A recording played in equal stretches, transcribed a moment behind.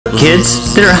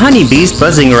Kids, there are honeybees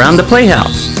buzzing around the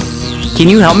playhouse. Can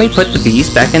you help me put the bees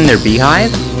back in their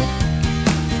beehive?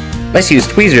 Let's use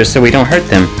tweezers so we don't hurt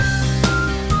them.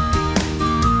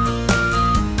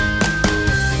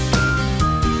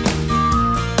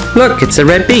 Look, it's a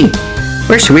red bee.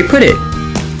 Where should we put it?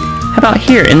 How about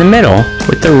here in the middle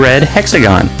with the red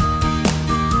hexagon?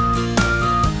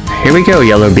 Here we go,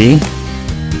 yellow bee.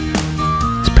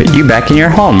 Let's put you back in your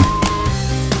home.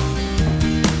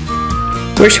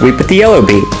 Where should we put the yellow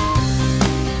bee?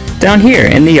 Down here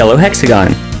in the yellow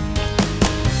hexagon.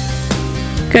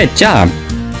 Good job.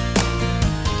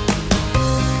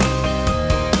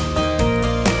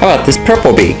 How about this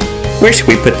purple bee? Where should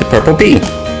we put the purple bee?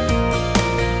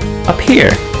 Up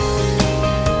here.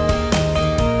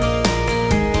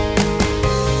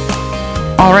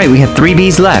 Alright, we have 3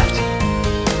 bees left.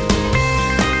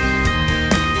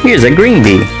 Here's a green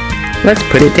bee. Let's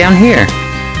put it down here.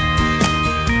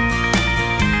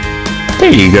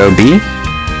 There you go, bee.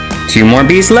 2 more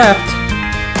bees left.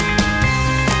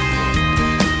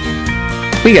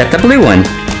 We got the blue one.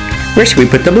 Where should we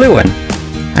put the blue one?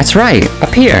 That's right,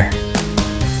 up here.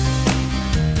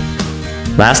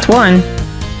 Last one.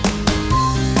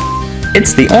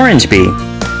 It's the orange bee.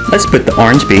 Let's put the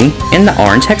orange bee in the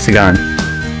orange hexagon.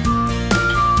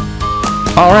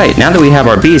 Alright, now that we have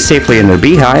our bees safely in their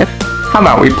beehive, how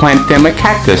about we plant them a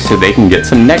cactus so they can get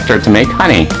some nectar to make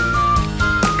honey?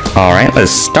 Alright,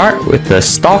 let's start with the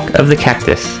stalk of the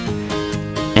cactus.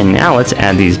 And now let's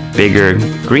add these bigger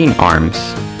green arms.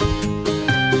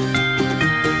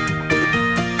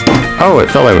 Oh,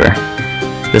 it fell over.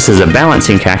 This is a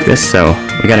balancing cactus, so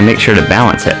we gotta make sure to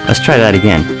balance it. Let's try that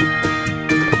again.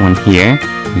 Put one here,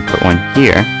 and put one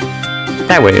here.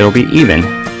 That way it'll be even.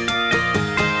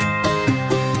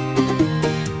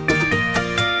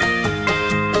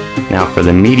 Now for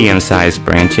the medium-sized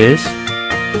branches.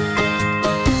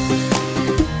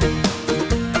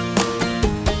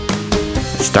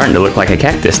 It's starting to look like a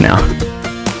cactus now.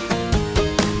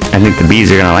 I think the bees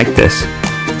are gonna like this.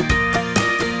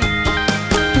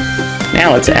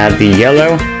 Now let's add the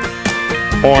yellow,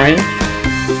 orange,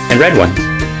 and red ones.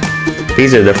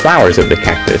 These are the flowers of the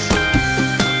cactus.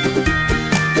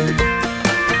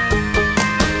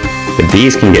 The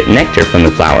bees can get nectar from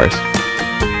the flowers.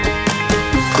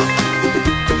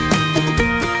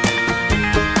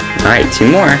 Alright,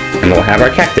 2 more, and we'll have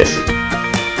our cactus.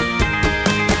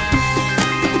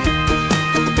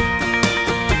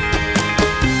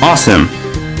 Awesome!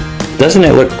 Doesn't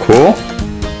it look cool?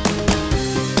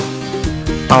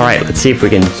 Alright, let's see if we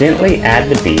can gently add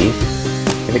the bees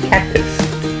to the cactus.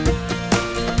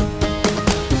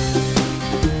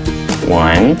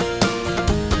 1.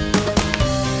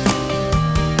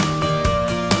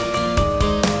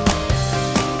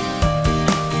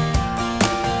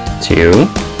 2.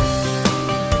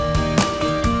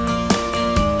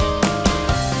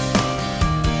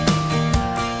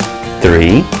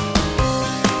 3.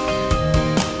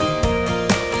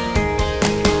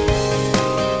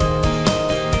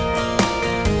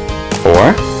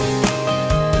 4.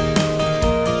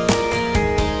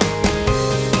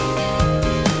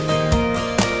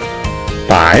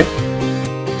 5.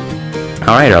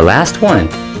 Alright, our last one.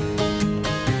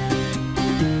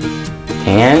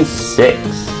 And 6.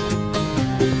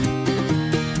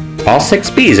 All 6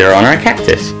 bees are on our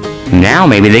cactus. Now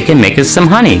maybe they can make us some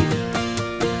honey.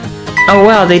 Oh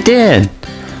wow, they did!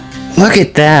 Look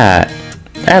at that!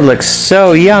 That looks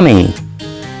so yummy!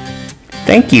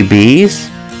 Thank you, bees!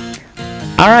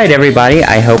 Alright everybody,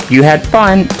 I hope you had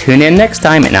fun. Tune in next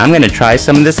time and I'm going to try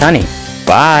some of this honey.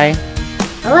 Bye!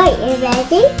 Alright, you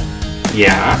ready?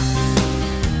 Yeah.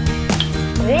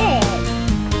 Red.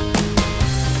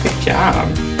 Good job.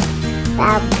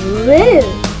 Now blue.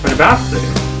 What about blue?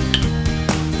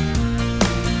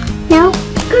 Now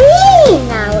green.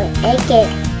 Now I can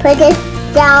put it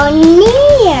down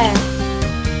here.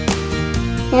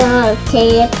 Now to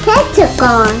the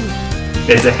pentagon.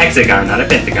 It's a hexagon, not a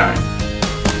pentagon.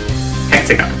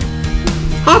 Hexagon.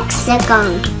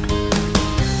 Hexagon.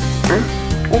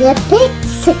 The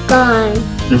pentagon.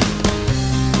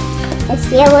 Let's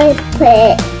see how we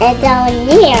put it down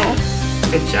here.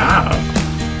 Good job.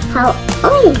 How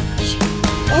orange.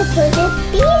 And put the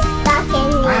bees back in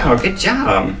there. Wow, good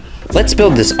job. Let's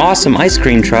build this awesome ice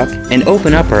cream truck and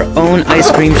open up our own ice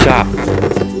cream shop.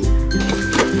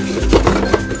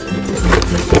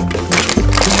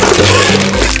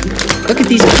 Look at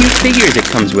these cute figures it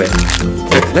comes with.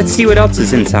 Let's see what else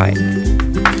is inside.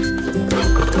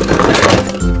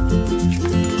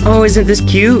 Oh, isn't this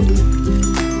cute?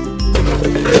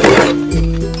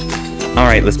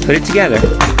 Alright, let's put it together.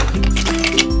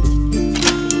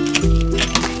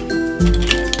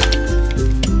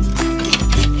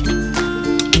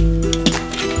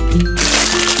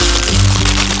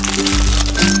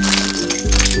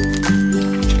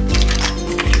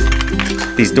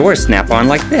 these doors snap on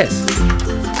like this.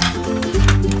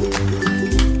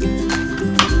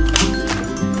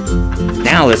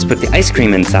 Now let's put the ice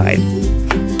cream inside.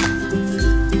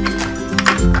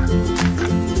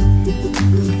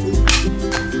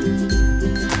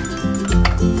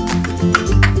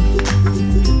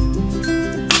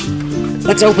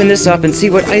 Let's open this up and see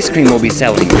what ice cream we'll be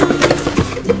selling.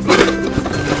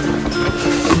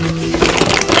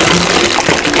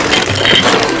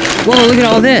 Whoa, look at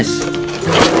all this!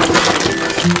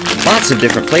 Lots of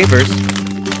different flavors.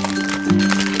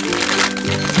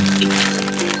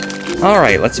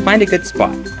 Alright, let's find a good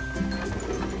spot.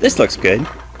 This looks good.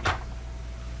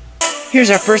 Here's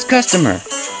our first customer.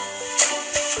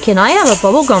 Can I have a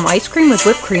bubblegum ice cream with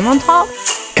whipped cream on top?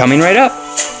 Coming right up.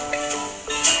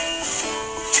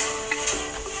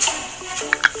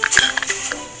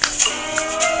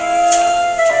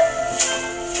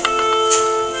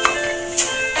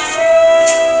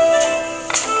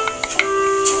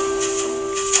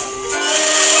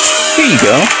 Here you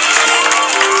go.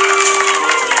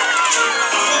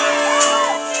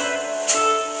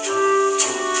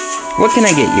 What can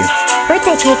I get you?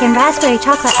 Birthday cake and raspberry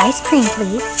chocolate ice cream,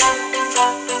 please.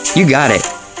 You got it.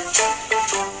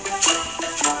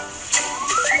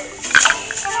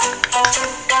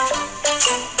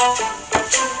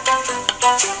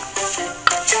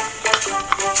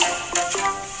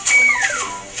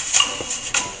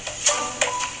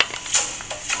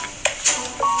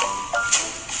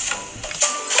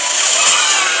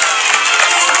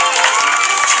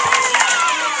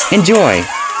 Enjoy!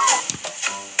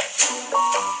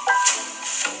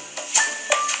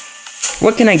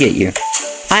 What can I get you?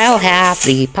 I'll have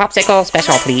the popsicle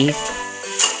special, please.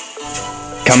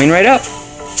 Coming right up.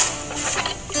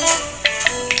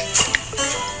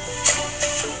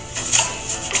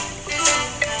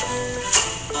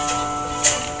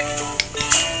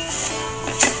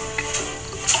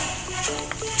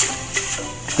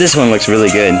 This one looks really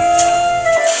good.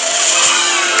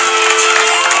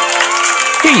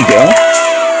 Here you go.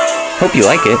 Hope you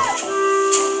like it.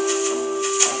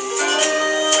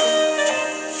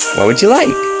 What would you like?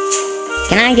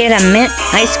 Can I get a mint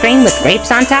ice cream with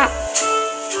grapes on top?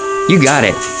 You got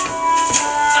it.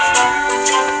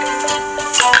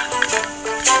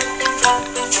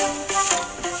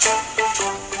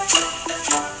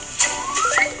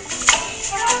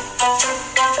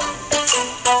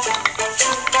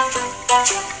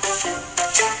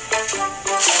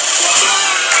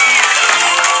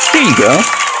 Here you go.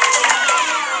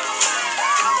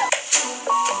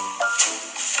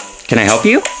 Can I help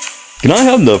you? Can I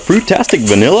have the Fruitastic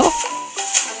Vanilla?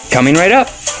 Coming right up.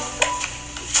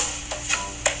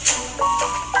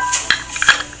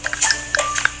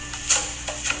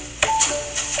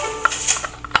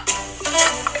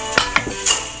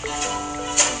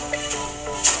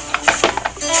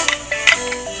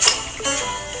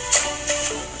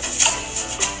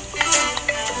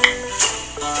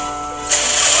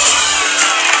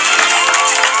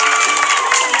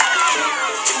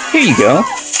 Here you go.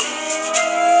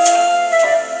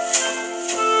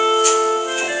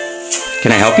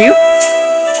 Can I help you?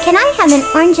 Can I have an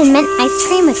orange and mint ice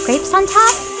cream with grapes on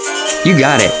top? You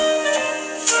got it.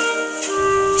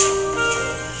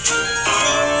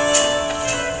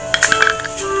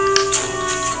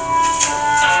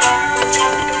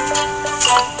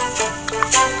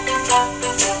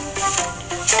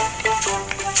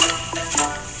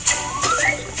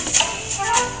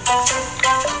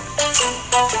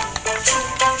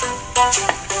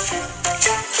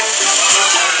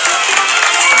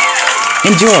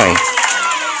 Enjoy!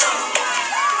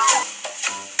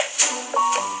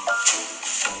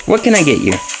 What can I get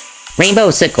you?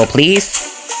 Rainbow sickle, please.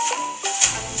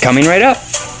 Coming right up.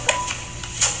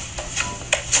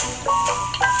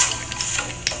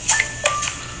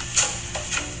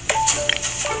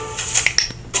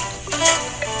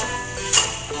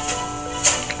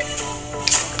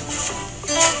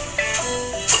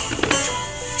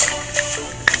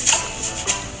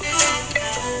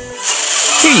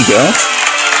 Here you go.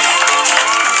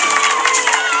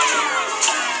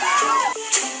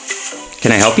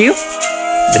 Can I help you?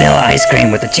 Vanilla ice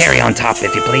cream with a cherry on top,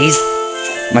 if you please.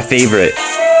 My favorite.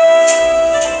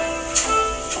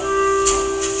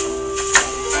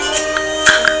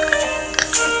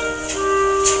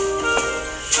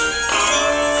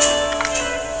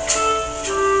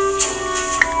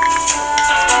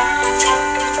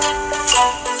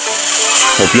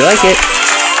 Hope you like it.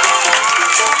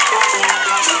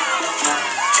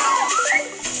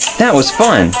 That was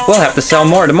fun. We'll have to sell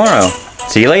more tomorrow.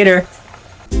 See you later.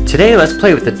 Today, let's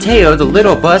play with the Teo the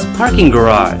Little Bus parking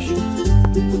garage.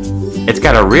 It's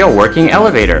got a real working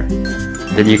elevator.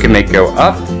 The Then you can make go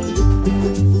up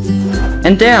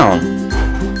and down.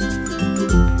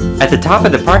 At the top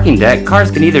of the parking deck, cars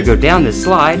can either go down this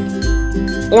slide,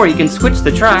 or you can switch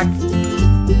the track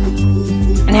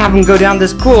and have them go down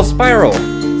this cool spiral.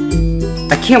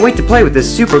 I can't wait to play with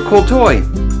this super cool toy.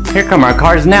 Here come our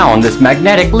cars now on this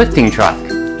magnetic lifting truck.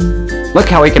 Look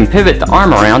how we can pivot the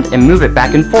arm around and move it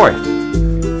back and forth.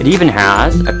 It even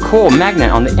has a cool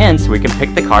magnet on the end so we can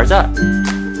pick the cars up.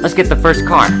 Let's get the first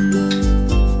car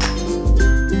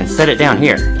and set it down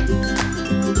here.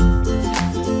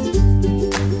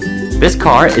 This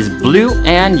car is blue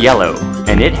and yellow,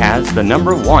 and it has the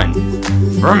number 1.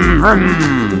 Vroom,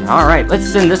 vroom. Alright, let's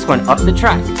send this one up the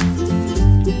track.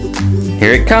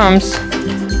 Here it comes.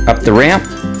 Up the ramp,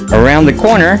 around the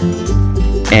corner,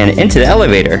 and into the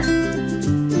elevator.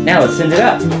 Now let's send it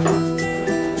up.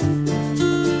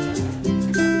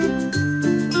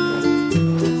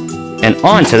 And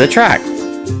onto the track.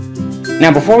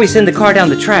 Now before we send the car down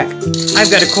the track, I've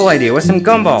got a cool idea with some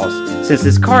gumballs. Since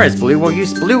this car is blue, we'll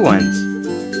use blue ones.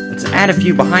 Let's add a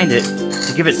few behind it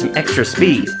to give it some extra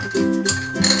speed.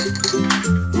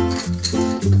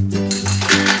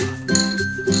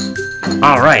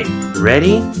 Alright,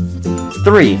 ready?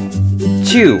 3,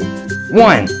 2,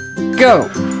 1, go!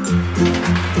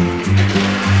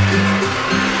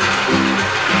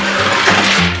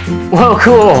 Whoa,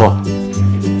 cool!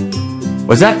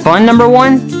 Was that fun, number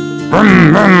 1?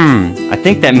 Vroom, vroom. I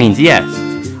think that means yes.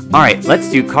 Alright, let's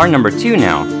do car number 2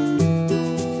 now.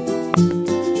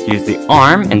 Use the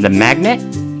arm and the magnet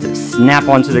to snap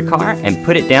onto the car and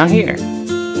put it down here.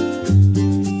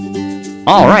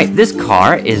 Alright, this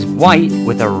car is white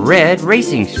with a red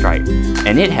racing stripe,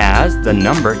 and it has the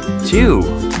number 2.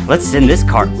 Let's send this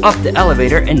car up the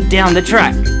elevator and down the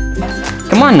track.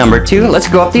 Come on, number 2, let's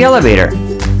go up the elevator.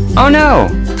 Oh no!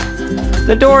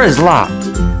 The door is locked.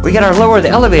 We gotta lower the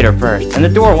elevator first, and the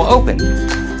door will open.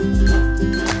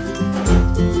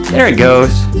 There it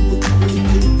goes.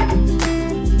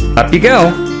 Up you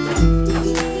go.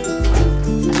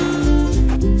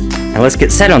 And let's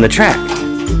get set on the track.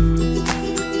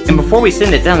 And before we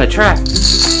send it down the track,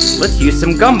 let's use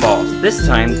some gumballs. This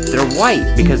time, they're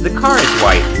white because the car is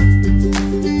white.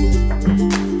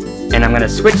 And I'm gonna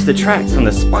switch the track from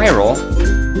the spiral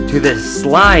to this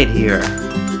slide here.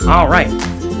 Alright,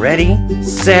 ready,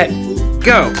 set,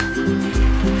 go!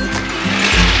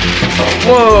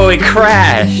 Whoa, it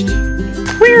crashed!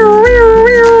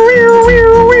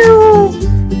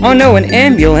 Oh no, an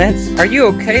ambulance! Are you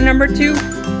okay, number 2?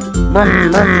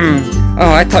 Brum, brum.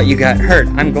 Oh, I thought you got hurt.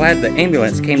 I'm glad the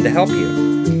ambulance came to help you.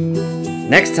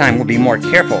 Next time we'll be more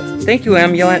careful. Thank you,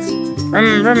 ambulance.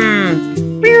 Brum, brum.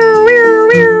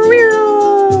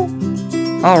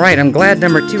 Alright, I'm glad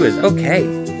number 2 is okay.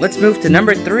 Let's move to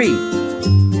number 3.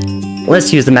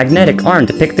 Let's use the magnetic arm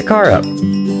to pick the car up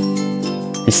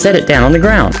and set it down on the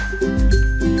ground.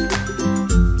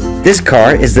 This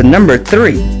car is the number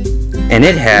 3, and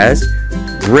it has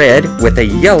red with a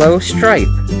yellow stripe.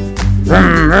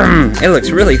 Vroom, vroom. It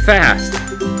looks really fast.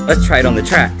 Let's try it on the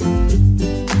track.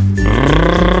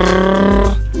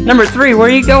 Number 3, where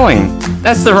are you going?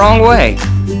 That's the wrong way.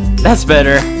 That's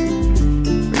better.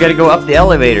 We gotta go up the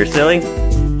elevator, silly.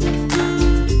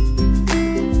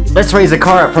 Let's raise the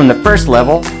car up from the first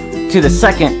level to the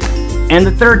second and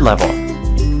the third level.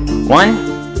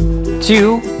 1,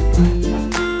 2,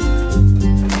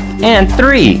 and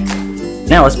 3.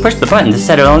 Now let's push the button to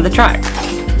set it on the track.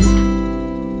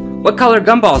 What color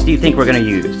gumballs do you think we're gonna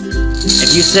use?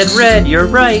 If you said red, you're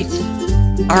right.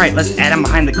 Alright, let's add them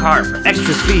behind the car for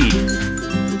extra speed.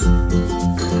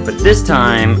 But this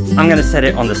time, I'm gonna set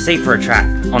it on the safer track,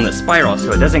 on the spiral,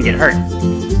 so it doesn't get hurt.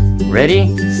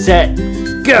 Ready, set,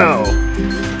 go!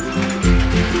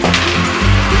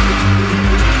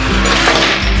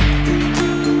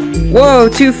 Whoa,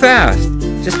 too fast!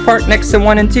 Just park next to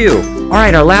 1 and 2.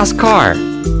 Alright, our last car.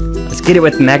 Let's get it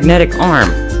with magnetic arm.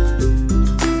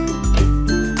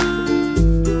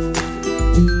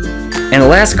 And the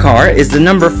last car is the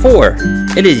number 4.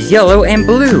 It is yellow and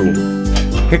blue.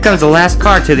 Here comes the last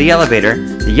car to the elevator,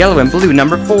 the yellow and blue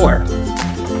number 4.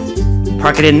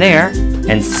 Park it in there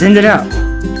and send it up.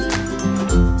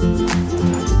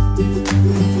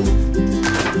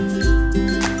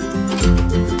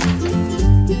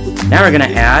 Now we're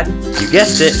gonna add, you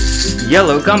guessed it,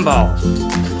 yellow gumballs.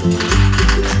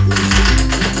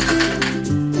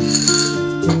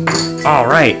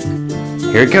 Alright,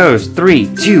 here it goes. 3,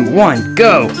 2, 1,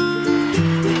 go!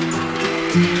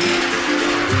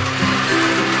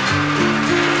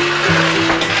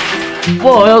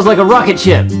 Whoa, that was like a rocket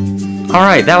ship.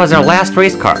 Alright, that was our last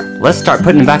race car. Let's start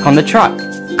putting it back on the truck.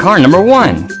 Car number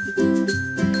 1.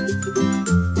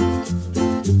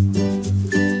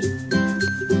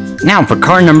 Now for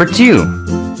car number 2.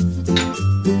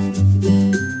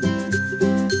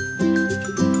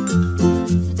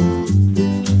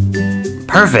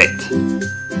 Perfect.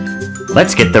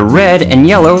 Let's get the red and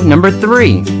yellow number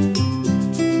 3.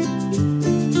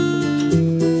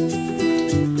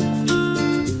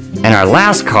 And our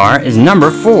last car is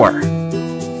number 4.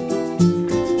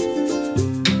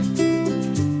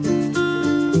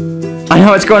 I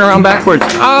know it's going around backwards.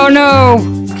 Oh no!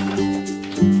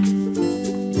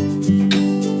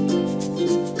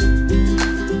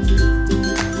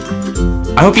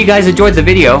 I hope you guys enjoyed the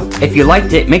video. If you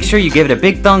liked it, make sure you give it a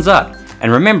big thumbs up.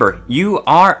 And remember, you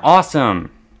are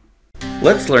awesome!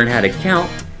 Let's learn how to count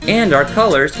and our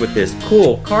colors with this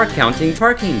cool car counting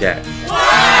parking deck.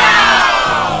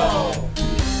 Wow!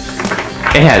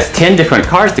 It has 10 different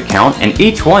cars to count and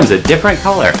each one's a different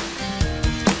color.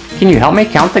 Can you help me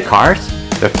count the cars?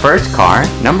 The first car,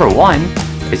 number 1,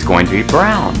 is going to be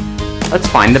brown. Let's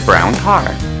find the brown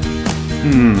car.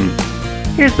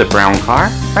 Here's the brown car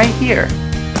right here.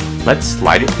 Let's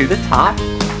slide it through the top.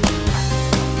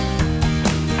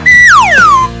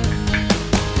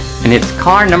 And it's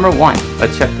car number 1.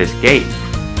 Let's shut this gate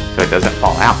so it doesn't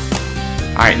fall out.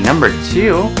 Alright, number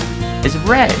 2 is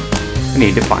red. We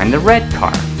need to find the red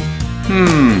car.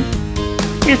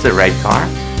 Here's the red car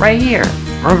right here.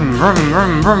 Vroom, vroom,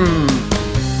 vroom, vroom.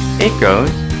 It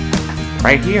goes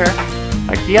right here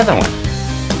like the other one.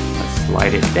 Let's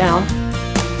slide it down.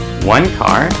 1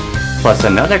 car plus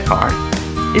another car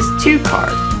is 2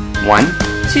 cars. 1,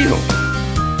 2.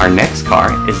 Our next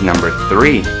car is number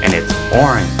 3 and it's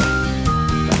orange.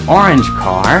 The orange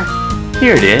car,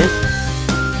 here it is,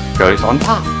 goes on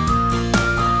top.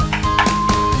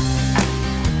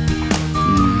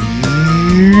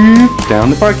 Down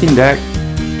the parking deck.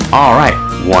 Alright,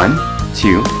 1,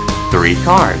 2, 3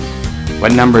 cars.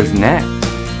 What number is next?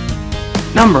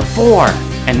 Number 4.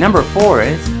 And number 4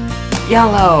 is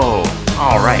yellow.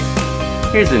 Alright,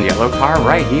 here's a yellow car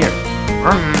right here.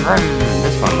 Vroom, vroom.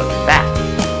 This one looks fast.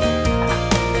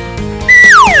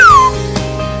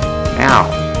 Now,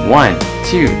 1,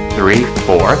 2, 3,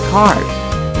 4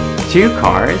 cars. 2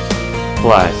 cars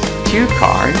plus 2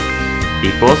 cars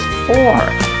equals 4.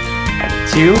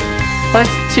 2 plus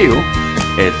 2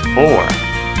 is 4.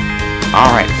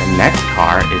 Alright, the next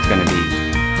car is going to be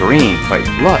green. But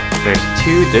look, there's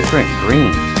 2 different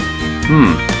greens.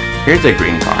 Here's a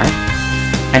green car.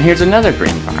 And here's another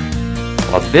green car.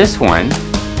 Well, this one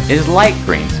is light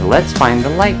green. So let's find the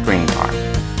light green car.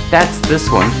 That's this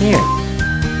one here.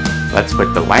 Let's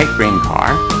put the light green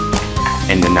car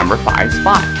in the number 5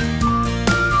 spot.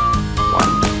 1,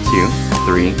 2,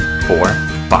 3, 4,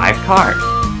 5 cars.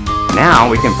 Now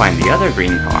we can find the other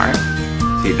green car.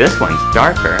 See, this one's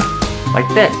darker, like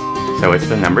this. So it's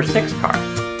the number 6 car.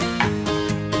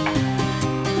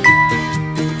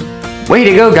 Way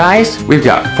to go, guys! We've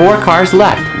got 4 cars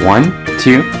left. 1,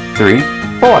 2, 3,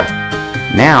 4.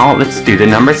 Now let's do the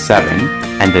number 7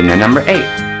 and then the number 8.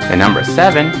 The number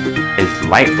 7 is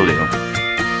light blue.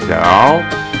 So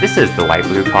this is the light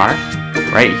blue car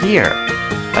right here.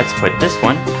 Let's put this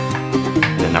one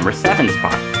in the number 7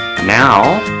 spot.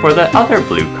 Now for the other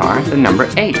blue car, the number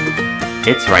 8.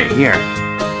 It's right here.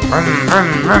 Vroom,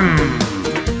 vroom, vroom.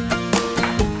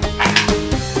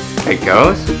 There it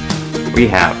goes. We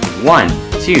have 1,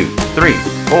 2, 3,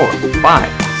 4, 5,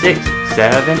 6,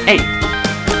 7, 8.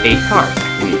 8 cars.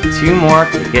 We need 2 more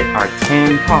to get our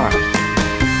 10 cars.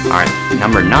 Alright,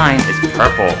 number 9 is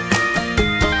purple.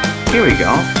 Here we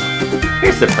go.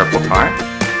 Here's the purple car.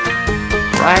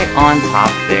 Right on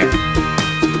top there.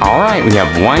 Alright, we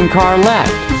have 1 car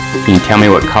left. Can you tell me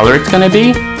what color it's going to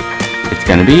be? It's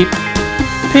going to be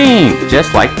pink,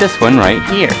 just like this one right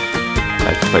here.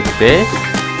 Let's put this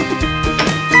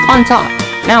on top.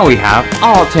 Now we have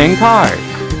all 10 cars.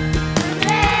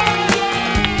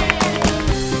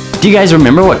 Do you guys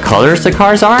remember what colors the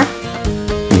cars are?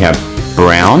 We have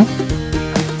brown,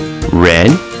 red,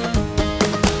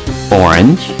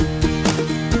 orange,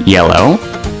 yellow,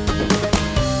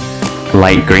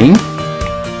 light green,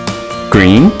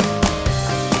 green,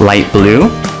 light blue,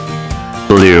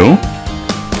 blue,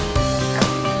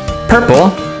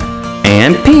 purple,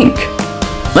 and pink.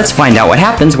 Let's find out what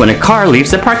happens when a car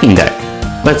leaves the parking deck.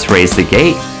 Let's raise the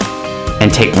gate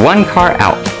and take 1 car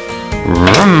out.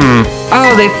 Vroom.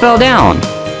 Oh, they fell down.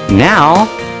 Now,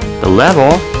 the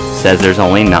level says there's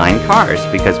only 9 cars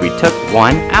because we took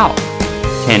 1 out.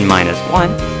 10 minus 1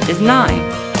 is 9.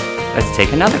 Let's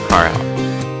take another car out.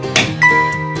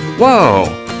 Whoa!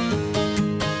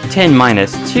 10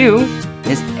 minus 2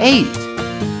 is 8.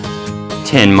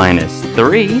 10 minus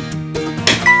 3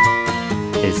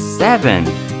 is 7.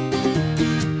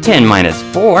 10 minus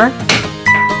 4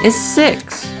 is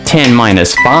 6. 10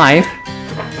 minus 5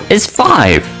 is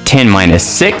 5. 10 minus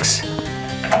 6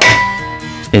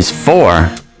 is 4.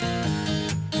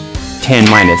 10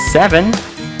 minus 7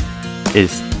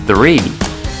 is 3.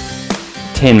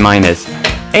 10 minus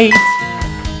 8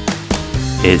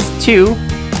 is 2.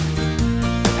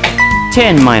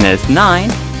 10 minus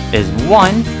 9 is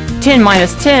 1. 10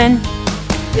 minus 10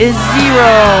 is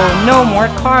 0. No more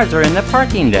cars are in the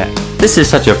parking deck. This is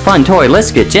such a fun toy.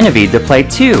 Let's get Genevieve to play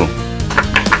too.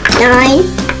 9,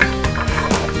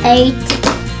 8,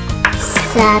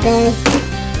 7,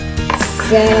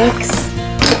 6,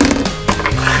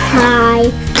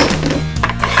 5,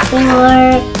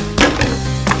 4,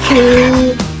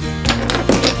 3,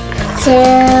 2,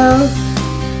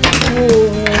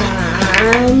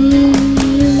 1.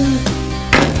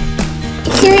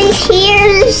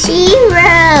 Here's 0.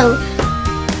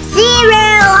 0.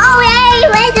 Oh, hey,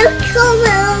 where the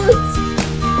colors?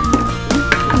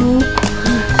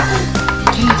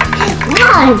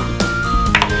 1,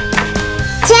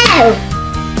 2,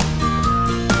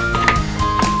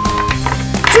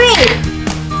 3,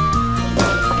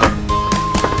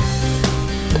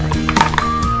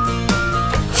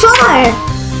 4.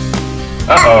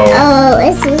 Uh-oh. Oh,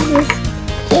 this is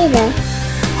either.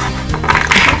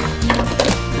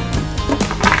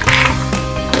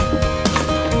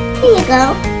 Here you go.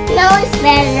 No, it's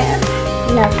better.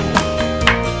 No.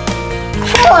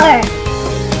 4.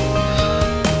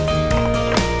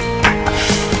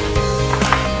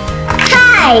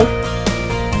 5.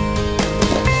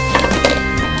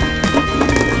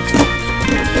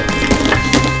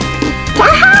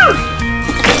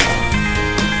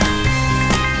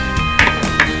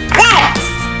 6.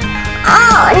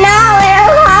 Oh no, we're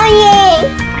hanging.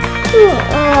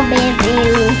 Oh baby.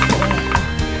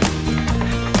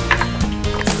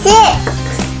 6.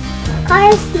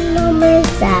 Cars number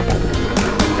 7.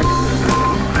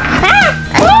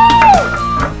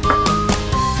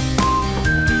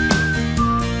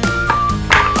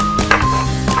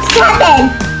 7.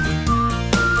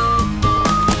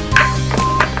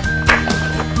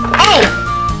 8.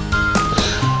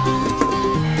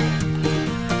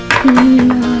 9.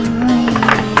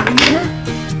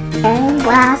 And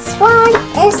last one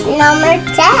is number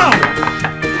 10.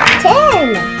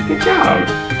 10. Good job.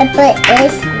 But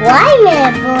it's lime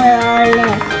on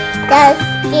it. Does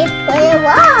it put a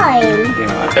lime?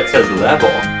 Yeah, that says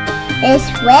level. It's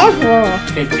level.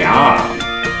 Good job.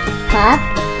 Up.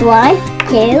 1,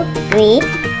 2, 3,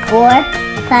 4,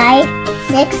 5,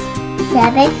 6,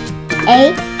 7,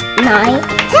 8, 9,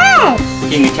 10.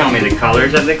 Can you tell me the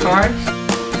colors of the cards?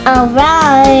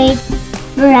 Alright.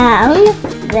 Brown,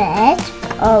 red,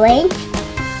 orange,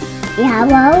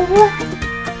 yellow,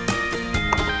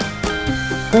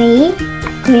 green,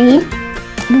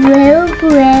 blue,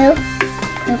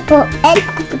 purple, and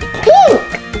pink.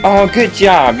 Oh, good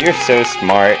job. You're so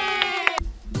smart.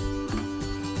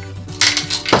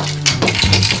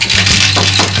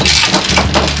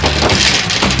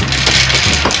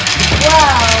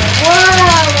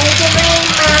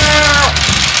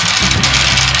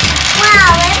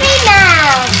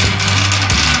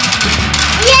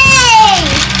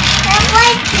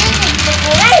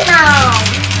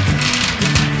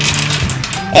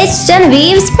 It's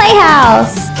Genevieve's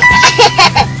Playhouse.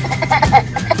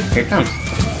 Here it comes.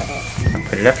 I'll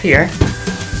put it up here.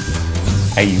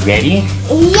 Are you ready?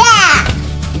 Yeah.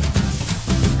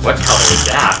 What color is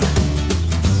that?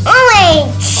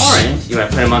 Orange. Orange? You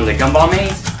want to put them on the gumball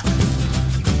maze?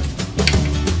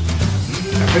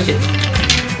 Push it.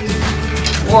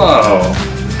 Whoa.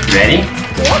 Ready?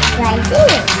 Yes, I do.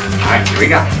 Alright, here we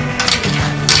go.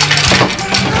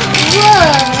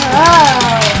 Whoa.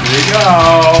 Here we go.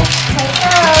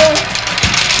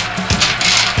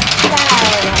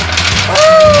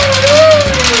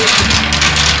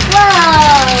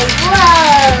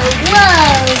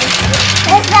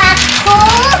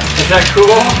 Is that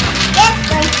cool? Yes,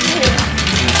 thank you.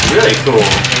 It's really cool.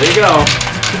 There you go.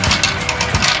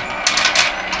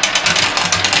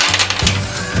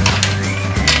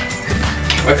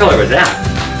 What color was that?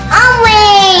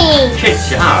 Orange. Good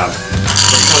job.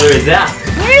 What color is that?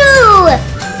 Blue.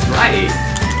 Right.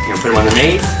 You gonna put them on the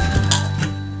maze?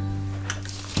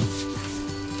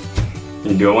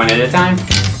 You do it one at a time?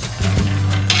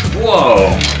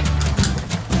 Whoa.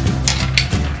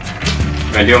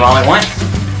 You gonna do them all at once?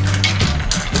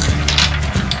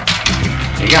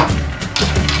 There you go.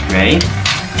 Ready?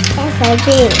 Yes, I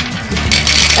do.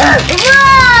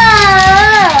 Whoa!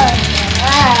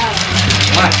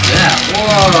 What's that?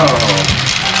 Whoa!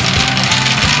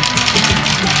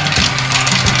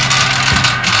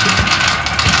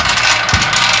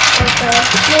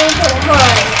 It's a simple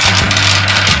one.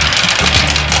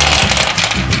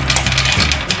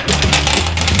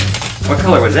 What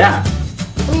color was that?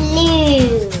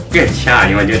 Blue. Good job.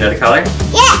 You want to do another color?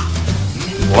 Yes.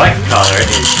 What color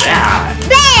is that?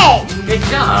 Red. Good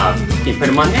job. Can you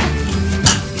put them on there?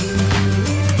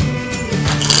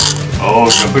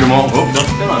 Oh, don't put them on. Oh, don't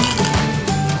spill them.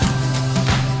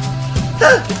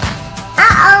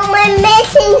 Uh-oh, we're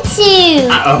missing two.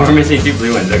 Uh-oh, we're missing two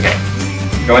blue ones. Okay.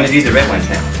 Go on to do the red ones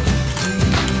now.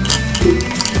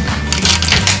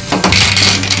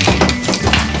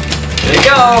 There you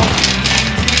go.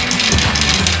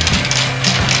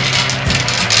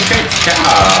 Good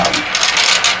job.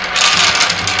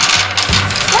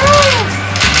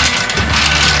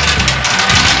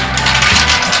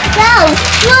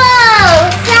 Whoa,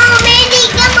 so many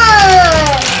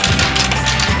gumballs.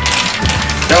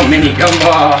 So many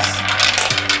gumballs.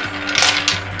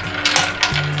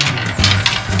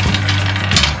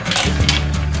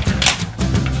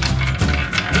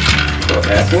 Go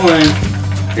last one.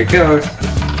 Here it goes.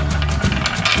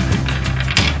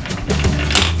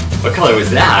 What color was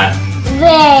that?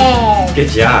 Red. Good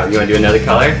job. You want to do another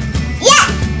color? Yeah.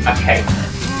 Okay.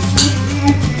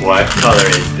 What color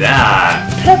is that?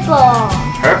 Purple.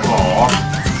 Purple.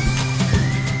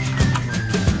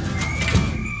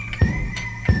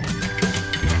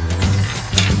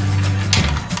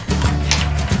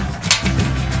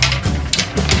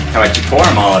 How about you pour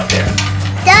them all up there?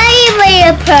 Don't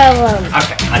even purple.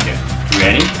 Okay, I'll do it. You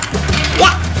ready?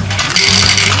 Yeah.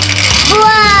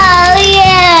 Whoa,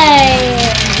 yay.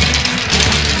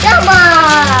 Come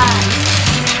on.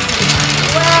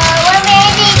 Whoa, we're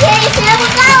ready to super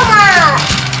gumballs.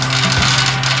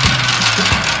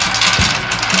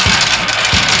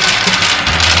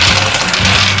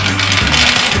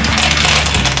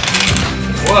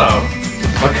 Whoa.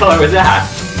 What color was that?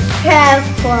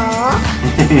 Purple.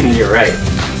 You're right.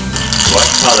 What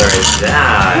color is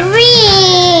that?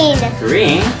 Green.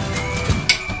 Green?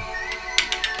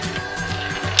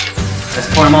 Let's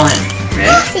pour them all in.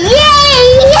 Ready?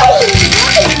 Yay!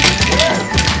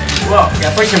 Whoa,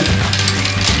 gotta push them.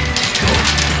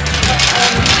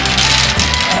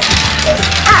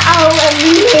 Uh-oh, we're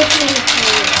missing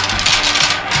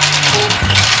two.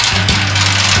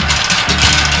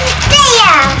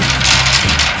 There!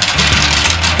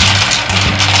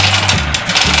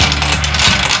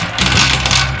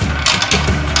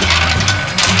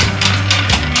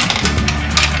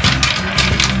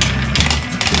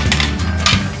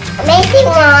 Missing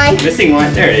one. Missing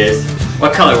one. There it is.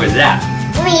 What color was that?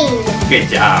 Green. Good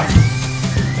job.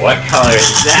 What color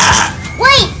is that?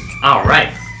 Wait! All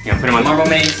right. You gonna put them on marble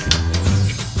maze?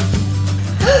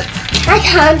 Here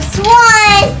comes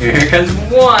one. Here comes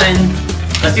one.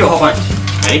 Let's do a whole bunch.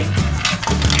 Ready?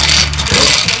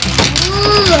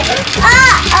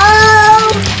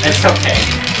 Uh-oh. It's okay.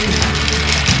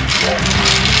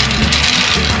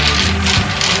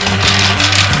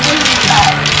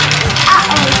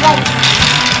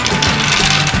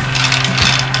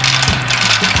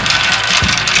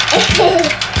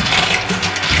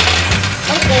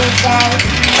 Okay, guys.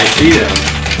 I see them.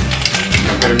 You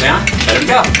gonna put them down? Let them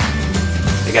go.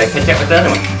 They gotta catch up with the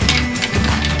other one.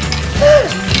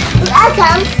 Here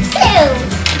comes two.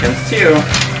 Here comes two.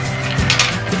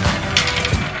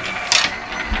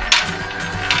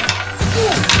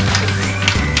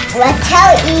 Watch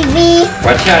out, Evie.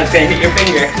 Watch out, it's gonna hit your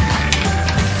finger.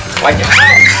 Watch it.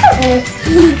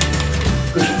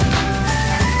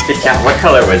 Good job. What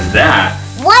color was that?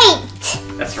 White.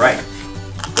 That's right.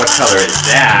 What color is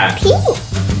that? Pink.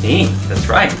 Pink. That's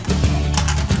right.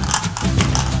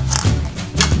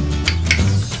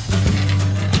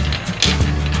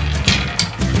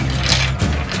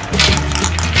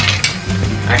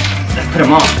 Alright, let's put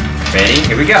them on. Ready?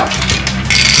 Here we go.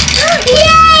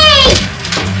 Yay!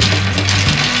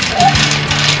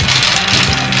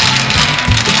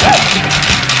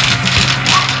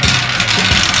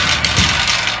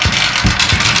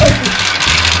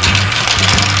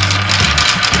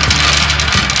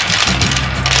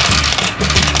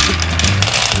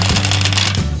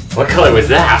 What color was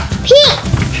that? Pink.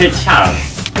 Good job.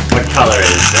 What color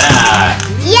is that?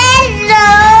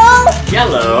 Yellow.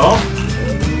 Yellow.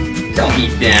 Don't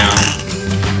eat down.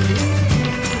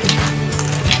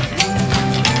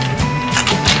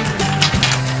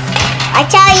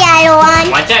 Watch out, yellow one.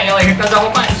 Watch out, Yellow. Here comes a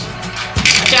whole bunch.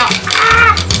 Watch out.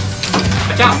 Ah.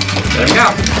 Watch out. Let him go.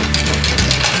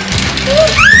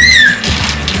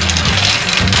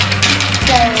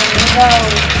 Go.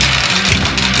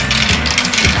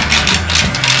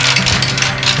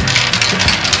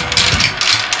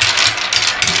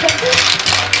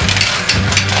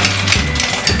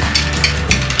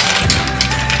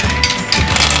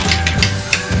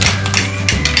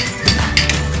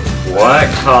 What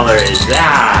color is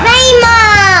that?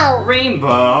 Rainbow!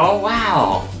 Rainbow,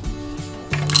 wow.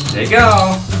 There you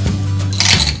go.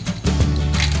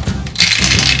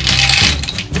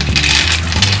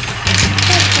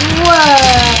 Whoa!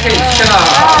 Good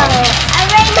job. A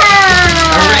rainbow!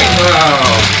 A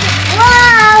rainbow.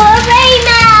 Whoa! A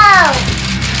rainbow!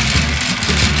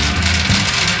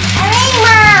 A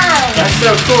rainbow! That's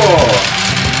so cool.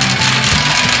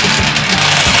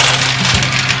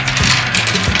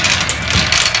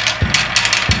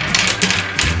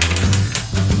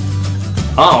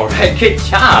 All right, good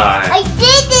job. I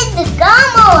did it, the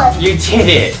gumballs! You did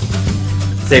it.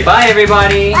 Say bye,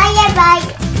 everybody. Bye, bye.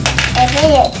 Give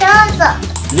it a thumbs up.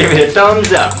 Give it a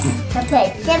thumbs up.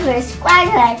 Subscribe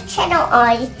to our channel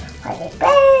on the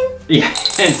bell. Yeah,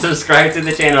 and subscribe to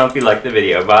the channel if you like the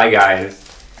video. Bye, guys.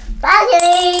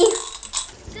 Bye,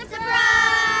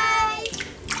 surprise!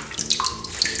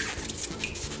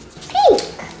 Pink.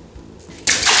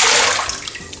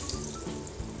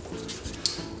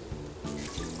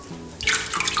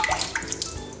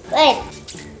 Red.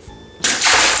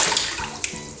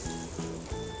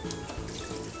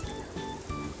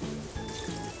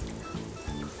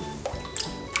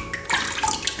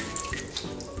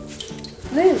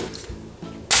 Blue.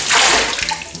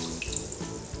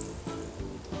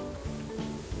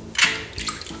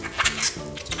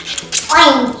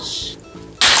 Orange.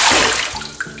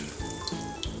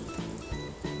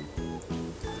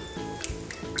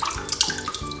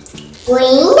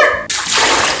 Green.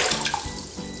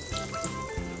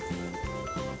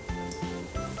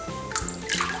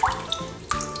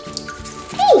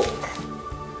 Pink.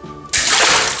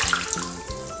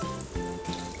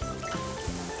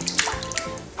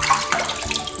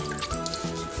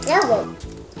 Yellow.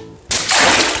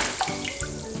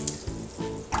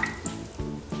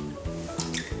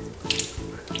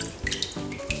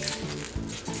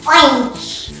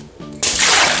 Orange.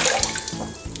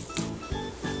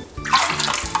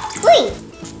 Green.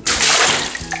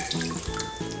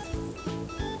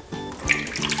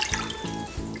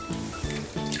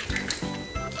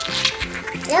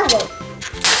 Yellow.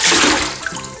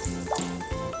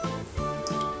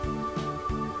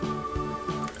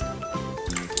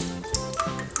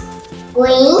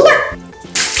 Green.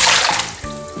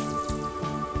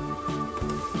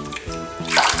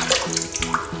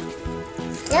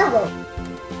 Yellow.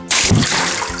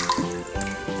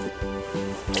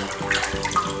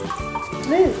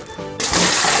 Blue.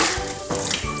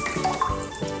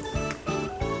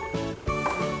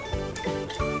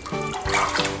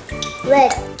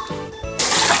 Red.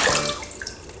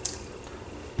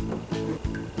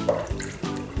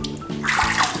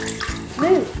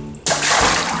 Blue.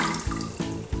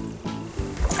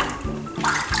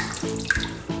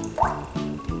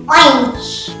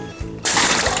 Orange.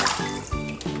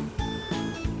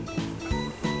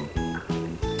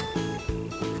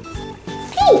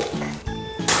 Pink.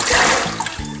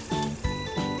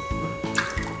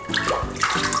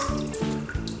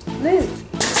 Blue.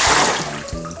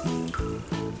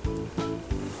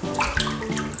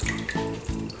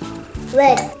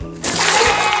 Red.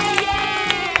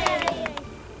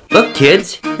 Look,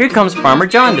 kids, here comes Farmer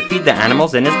John to feed the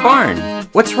animals in his barn.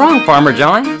 What's wrong, Farmer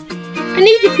John? I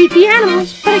need to feed the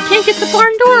animals, but I can't get the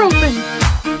barn door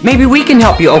open. Maybe we can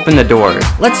help you open the doors.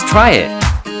 Let's try it.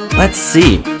 Let's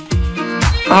see.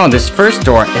 Oh, this first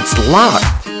door, it's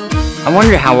locked. I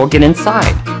wonder how we'll get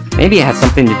inside. Maybe it has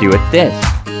something to do with this.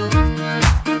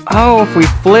 Oh, if we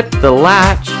flip the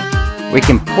latch, we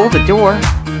can pull the door,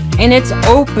 and it's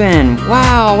open.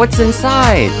 Wow, what's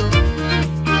inside?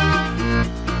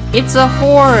 It's a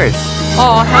horse.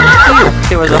 Oh, how cute.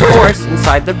 There was a horse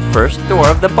inside the first door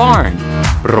of the barn.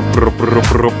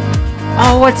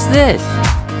 Oh, what's this?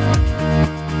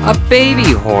 A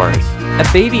baby horse. A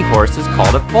baby horse is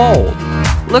called a foal.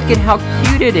 Look at how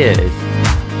cute it is.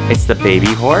 It's the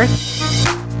baby horse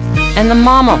and the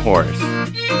mama horse.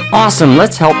 Awesome,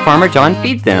 let's help Farmer John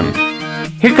feed them.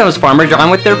 Here comes Farmer John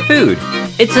with their food.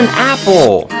 It's an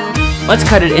apple. Let's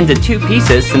cut it into 2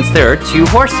 pieces since there are 2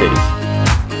 horses.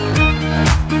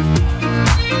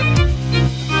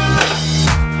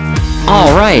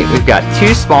 Alright, we've got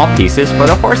 2 small pieces for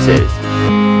the horses.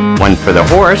 One for the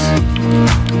horse,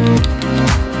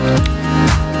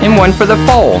 and one for the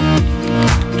foal.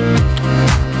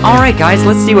 Alright guys,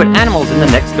 let's see what animal's in the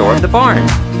next door of the barn.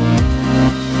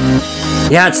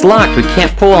 Yeah, it's locked. We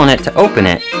can't pull on it to open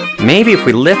it. Maybe if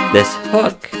we lift this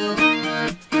hook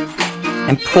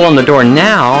and pull on the door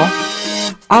now.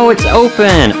 Oh, it's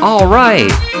open.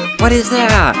 Alright. What is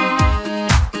that?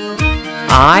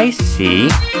 I see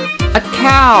a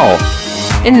cow.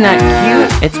 Isn't that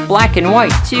cute? It's black and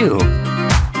white too.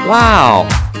 Wow.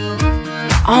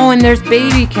 Oh, and there's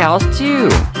baby cows too.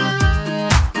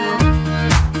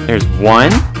 There's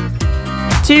 1,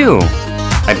 2.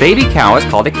 A baby cow is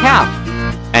called a calf,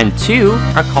 and 2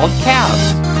 are called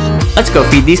calves. Let's go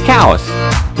feed these cows.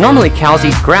 Normally cows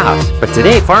eat grass, but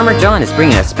today Farmer John is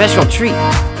bringing a special treat,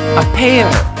 a pear.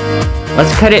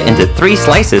 Let's cut it into 3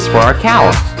 slices for our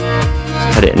cows.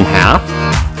 Let's cut it in half.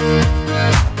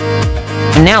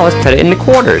 And now let's cut it into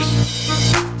quarters.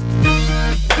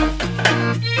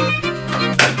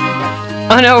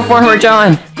 Oh no, Farmer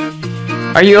John!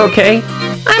 Are you okay?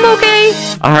 I'm okay.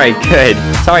 Alright, good.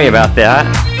 Sorry about that.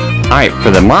 Alright,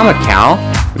 for the mama cow,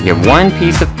 we get 1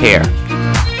 piece of pear.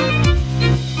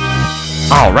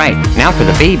 Alright, now for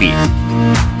the babies.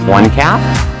 1 calf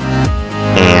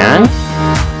and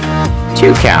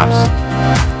 2 calves.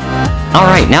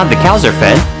 Alright, now the cows are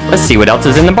fed, let's see what else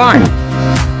is in the barn.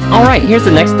 Alright, here's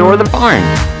the next door of the barn.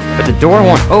 But the door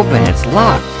won't open, it's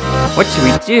locked. What should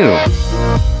we do?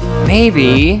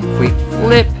 Maybe if we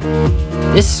flip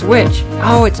this switch.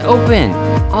 Oh, it's open.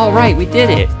 Alright, we did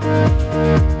it.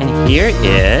 And here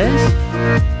is...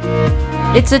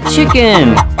 It's a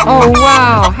chicken! Oh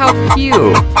wow, how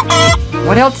cute!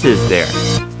 What else is there?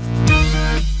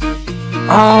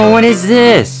 Oh, what is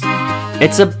this?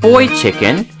 It's a boy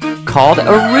chicken called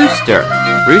a rooster.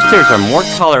 Roosters are more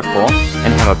colorful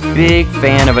and have a big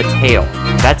fan of a tail.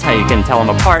 That's how you can tell them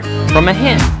apart from a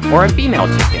hen or a female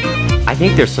chicken. I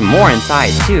think there's some more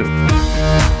inside too.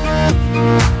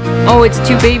 Oh, it's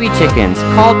 2 baby chickens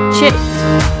called chicks.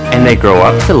 And they grow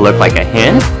up to look like a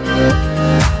hen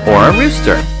or a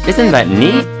rooster. Isn't that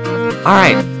neat?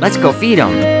 Alright, let's go feed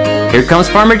them. Here comes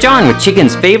Farmer John with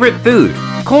chicken's favorite food,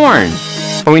 corn.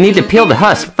 But we need to peel the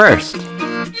husk first.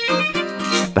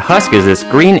 The husk is this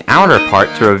green outer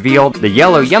part to reveal the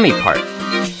yellow yummy part.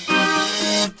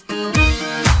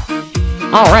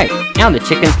 Alright, now the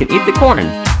chickens can eat the corn.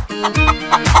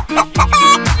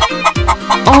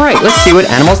 Alright, let's see what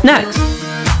animal's next.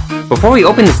 Before we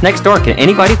open this next door, can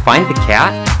anybody find the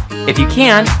cat? If you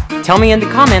can, tell me in the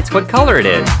comments what color it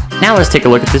is. Now let's take a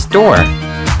look at this door.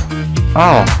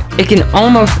 Oh, it can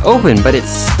almost open, but it's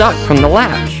stuck from the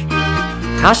latch.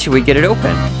 How should we get it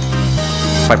open?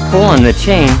 If I pull on the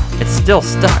chain, it's still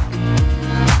stuck.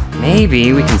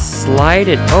 Maybe we can slide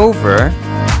it over.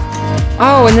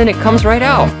 Oh, and then it comes right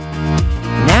out.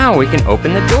 Now we can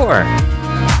open the door.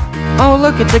 Oh,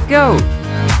 look, it's a goat.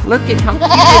 Look at how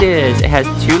cute it is. It has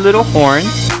 2 little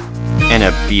horns and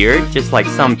a beard, just like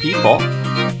some people.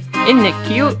 Isn't it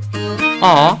cute?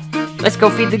 Aw, let's go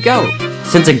feed the goat.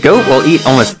 Since a goat will eat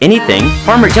almost anything,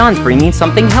 Farmer John's bringing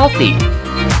something healthy.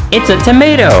 It's a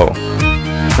tomato.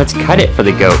 Let's cut it for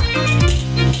the goat.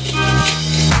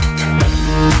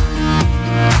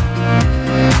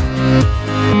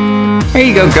 Here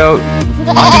you go, goat.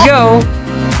 Off you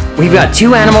go. We've got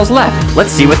 2 animals left.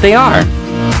 Let's see what they are.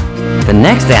 The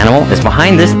next animal is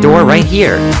behind this door right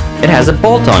here. It has a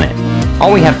bolt on it.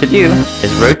 All we have to do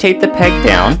is rotate the peg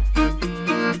down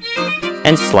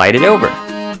and slide it over.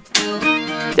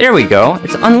 There we go.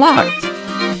 It's unlocked.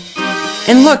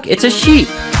 And look, it's a sheep.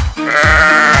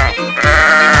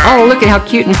 Oh, look at how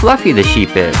cute and fluffy the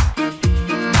sheep is.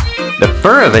 The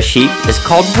fur of a sheep is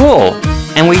called wool,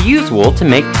 and we use wool to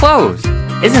make clothes.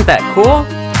 Isn't that cool?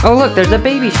 Oh look, there's a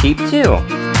baby sheep too.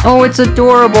 Oh, it's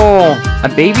adorable. A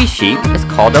baby sheep is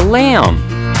called a lamb.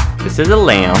 This is a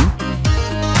lamb,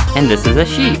 and this is a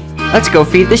sheep. Let's go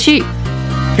feed the sheep.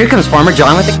 Here comes Farmer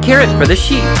John with a carrot for the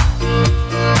sheep.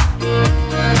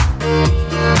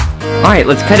 Alright,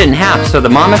 let's cut it in half so the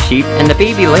mama sheep and the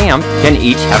baby lamb can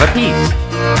each have a piece.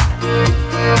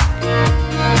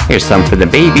 Here's some for the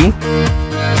baby,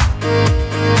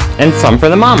 and some for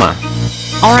the mama.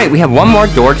 Alright, we have one more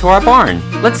door to our barn.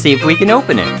 Let's see if we can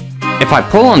open it. If I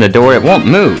pull on the door, it won't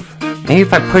move. Maybe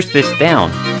if I push this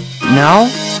down. No?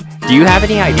 Do you have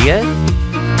any ideas?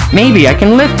 Maybe I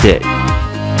can lift it.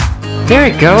 There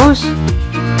it goes.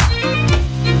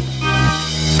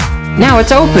 Now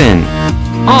it's open.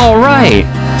 Alright.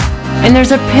 And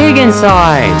there's a pig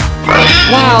inside.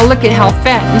 Wow, look at how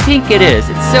fat and pink it is.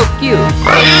 It's so cute.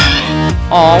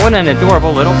 Aw, what an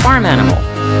adorable little farm animal.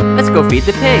 Let's go feed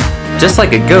the pig. Just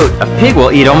like a goat, a pig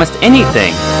will eat almost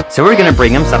anything. So we're gonna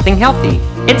bring him something healthy.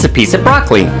 It's a piece of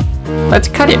broccoli. Let's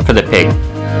cut it for the pig.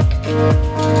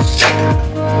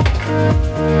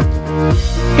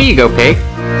 Here you go, pig.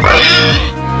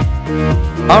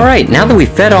 Alright, now that we've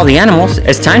fed all the animals,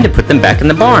 it's time to put them back in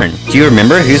the barn. Do you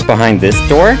remember who's behind this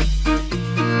door?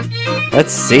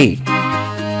 Let's see.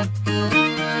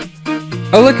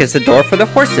 Oh look, it's the door for the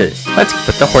horses. Let's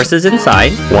put the horses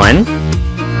inside. 1,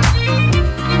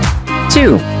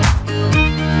 2.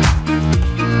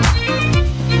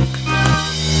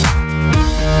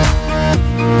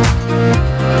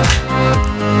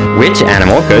 Which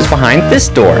animal goes behind this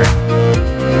door?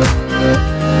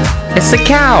 It's the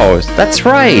cows, that's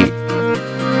right.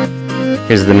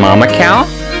 Here's the mama cow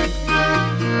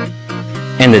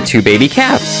and the 2 baby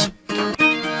calves.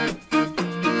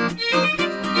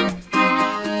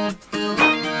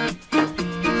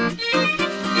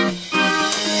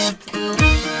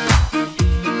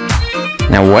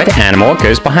 Now what animal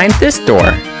goes behind this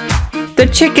door? The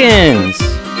chickens!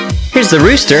 Here's the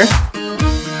rooster,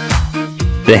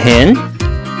 the hen,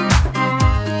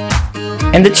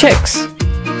 and the chicks.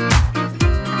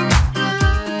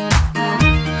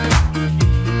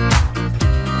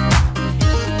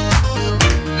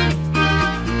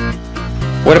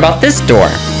 What about this door?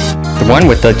 The one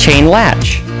with the chain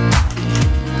latch.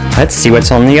 Let's see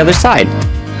what's on the other side.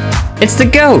 It's the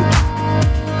goat.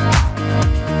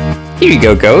 Here you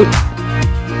go, goat.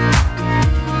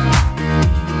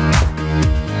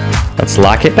 Let's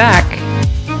lock it back.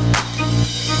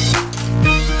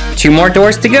 2 more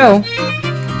doors to go.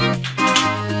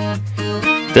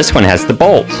 This one has the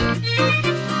bolt.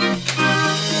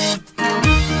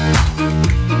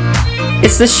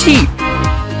 It's the sheep.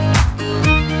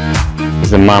 There's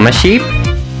the mama sheep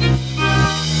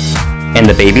and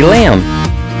the baby lamb.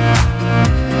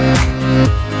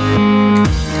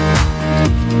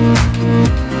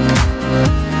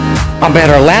 I'll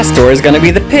bet our last door is gonna be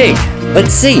the pig.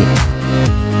 Let's see.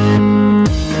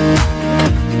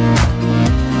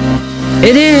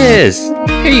 It is!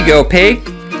 Here you go, pig.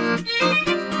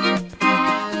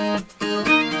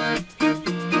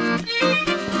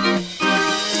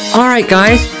 Alright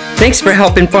guys, thanks for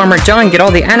helping Farmer John get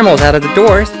all the animals out of the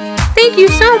doors. Thank you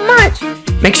so much.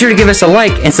 Make sure to give us a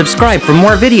like and subscribe for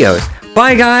more videos.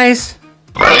 Bye guys!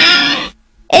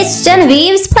 It's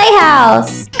Genevieve's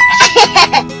Playhouse.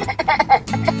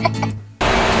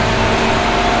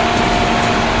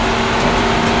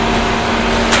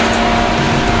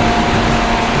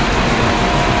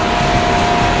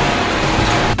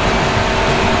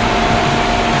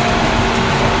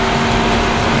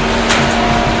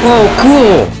 Whoa,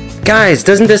 cool! Guys,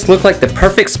 doesn't this look like the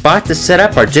perfect spot to set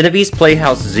up our Genevieve's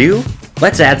Playhouse Zoo?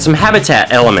 Let's add some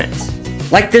habitat elements,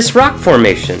 like this rock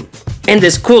formation, and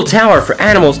this cool tower for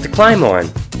animals to climb on,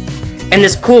 and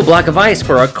this cool block of ice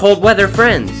for our cold weather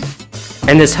friends,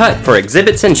 and this hut for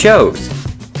exhibits and shows.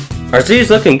 Our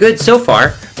zoo's looking good so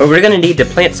far, but we're gonna need to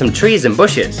plant some trees and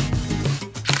bushes.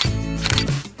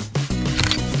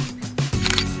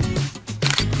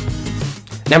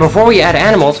 Now before we add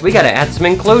animals, we gotta add some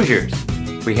enclosures.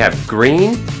 We have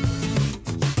green,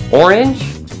 orange,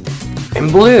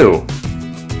 and blue.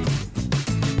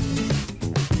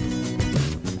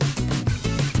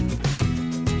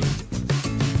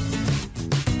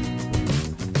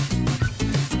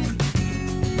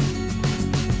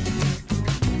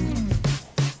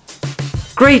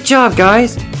 Great job,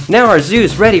 guys! Now our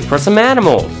zoo's ready for some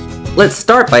animals. Let's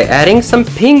start by adding some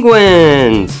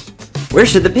penguins. Where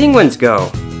should the penguins go?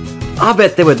 I'll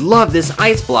bet they would love this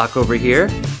ice block over here.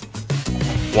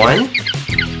 1,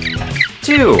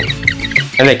 2,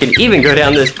 and they can even go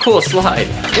down this cool slide.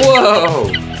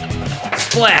 Whoa!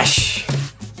 Splash!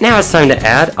 Now it's time to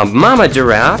add a mama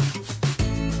giraffe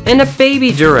and a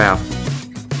baby giraffe.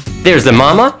 There's the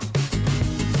mama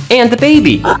and the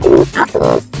baby.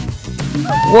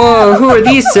 Whoa, who are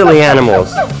these silly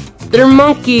animals? They're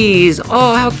monkeys!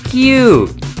 Oh, how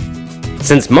cute!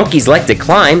 Since monkeys like to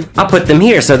climb, I'll put them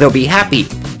here so they'll be happy.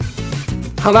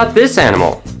 How about this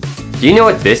animal? Do you know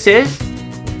what this is?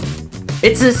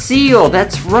 It's a seal,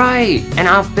 that's right! And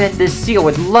I'll bet this seal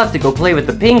would love to go play with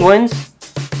the penguins.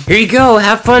 Here you go,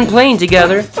 have fun playing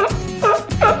together.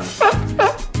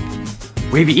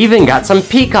 We've even got some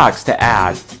peacocks to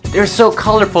add. They're so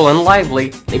colorful and lively,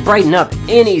 they brighten up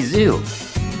any zoo.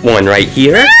 One right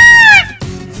here,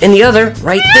 and the other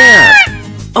right there.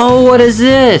 Oh, what is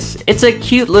this? It's a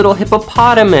cute little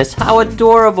hippopotamus. How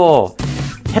adorable.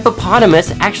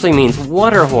 Hippopotamus actually means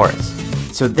water horse.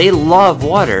 So they love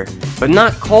water, but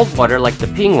not cold water like the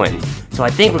penguins. So I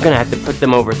think we're gonna have to put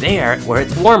them over there where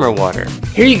it's warmer water.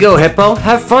 Here you go, Hippo.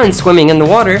 Have fun swimming in the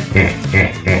water.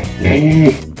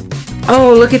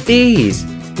 Oh, look at these.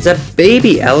 It's a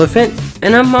baby elephant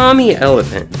and a mommy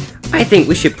elephant. I think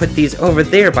we should put these over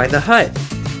there by the hut.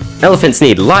 Elephants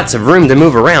need lots of room to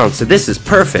move around, so this is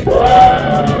perfect.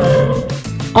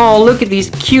 Oh, look at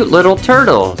these cute little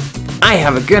turtles. I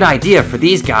have a good idea for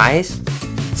these guys.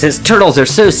 Since turtles are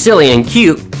so silly and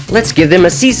cute, let's give them a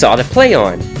seesaw to play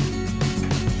on.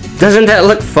 Doesn't that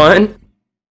look fun?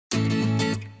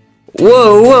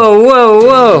 Whoa, whoa, whoa,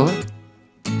 whoa!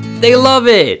 They love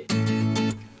it!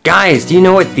 Guys, do you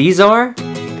know what these are?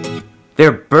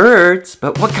 They're birds,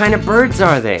 but what kind of birds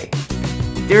are they?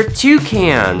 They're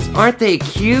toucans. Aren't they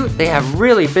cute? They have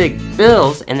really big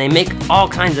bills and they make all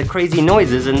kinds of crazy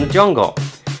noises in the jungle.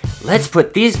 Let's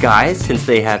put these guys, since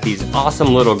they have these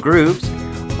awesome little grooves,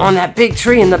 on that big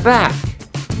tree in the back.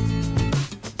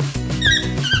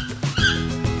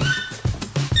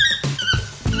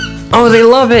 Oh, they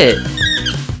love it!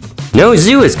 No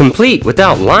zoo is complete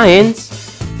without lions.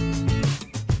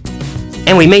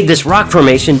 And we made this rock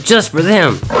formation just for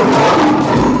them.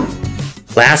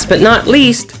 Last but not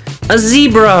least, a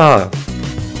zebra.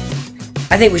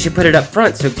 I think we should put it up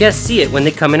front so guests see it when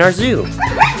they come in our zoo.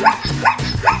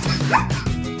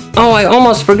 Oh, I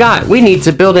almost forgot. We need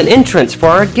to build an entrance for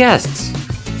our guests.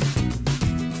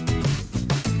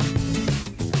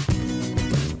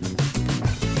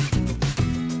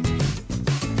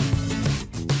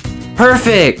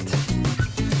 Perfect!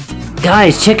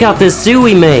 Guys, check out this zoo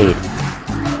we made.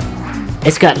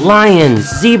 It's got lions,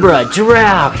 zebra,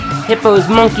 giraffe, hippos,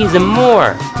 monkeys, and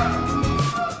more.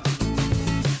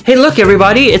 Hey, look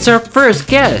everybody, it's our first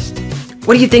guest.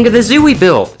 What do you think of the zoo we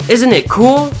built? Isn't it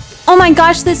cool? Oh my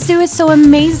gosh, this zoo is so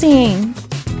amazing.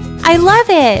 I love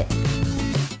it.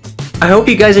 I hope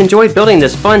you guys enjoyed building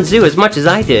this fun zoo as much as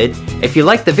I did. If you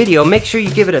liked the video, make sure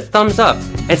you give it a thumbs up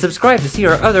and subscribe to see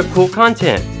our other cool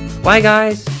content. Bye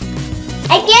guys.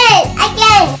 Again.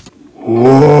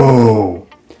 Whoa!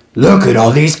 Look at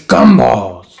all these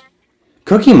gumballs.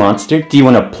 Cookie Monster, do you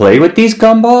want to play with these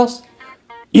gumballs?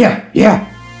 Yeah.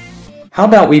 How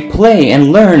about we play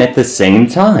and learn at the same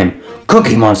time?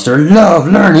 Cookie Monster love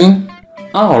learning.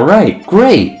 Alright,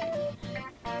 great.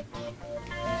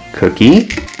 Cookie,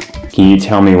 can you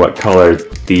tell me what color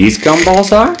these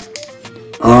gumballs are?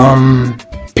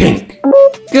 Pink.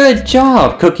 Good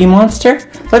job, Cookie Monster.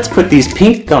 Let's put these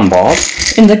pink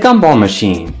gumballs in the gumball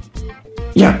machine.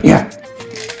 Yeah.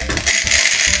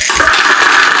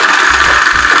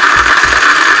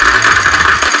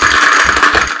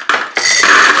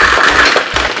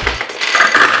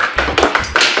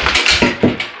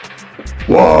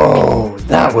 Whoa,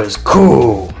 that was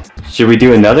cool. Should we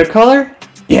do another color?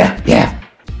 Yeah.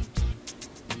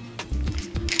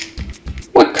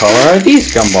 What color are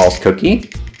these gumballs, Cookie?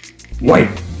 White.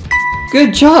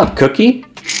 Good job, Cookie.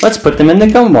 Let's put them in the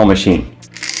gumball machine.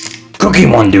 Cookie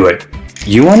won't do it.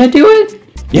 You want to do it?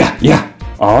 Yeah.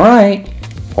 Alright.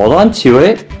 Hold on to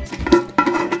it.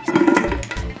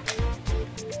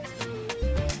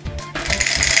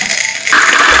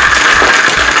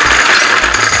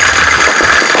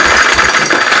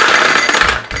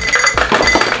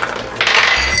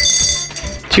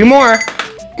 Two more.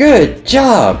 Good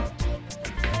job.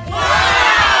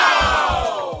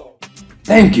 Wow!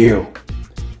 Thank you.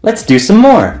 Let's do some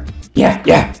more.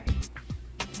 Yeah.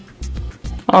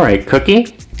 Alright,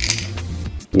 Cookie.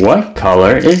 What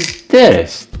color is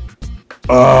this?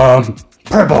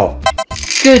 Purple.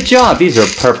 Good job. These are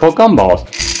purple gumballs.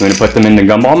 You want to put them in the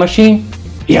gumball machine?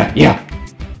 Yeah.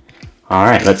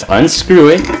 Alright, let's unscrew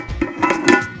it.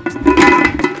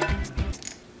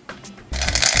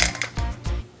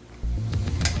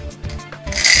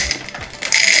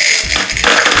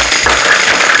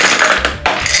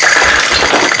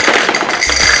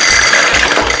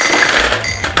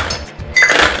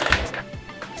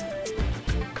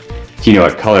 Do you know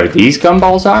what color these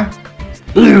gumballs are?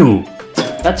 Blue!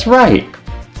 That's right!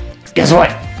 Guess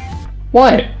what?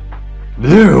 What?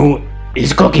 Blue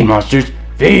is Cookie Monster's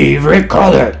favorite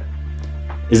color!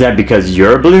 Is that because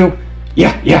you're blue?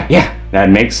 Yeah.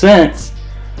 That makes sense.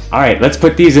 Alright, let's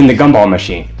put these in the gumball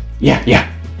machine. Yeah.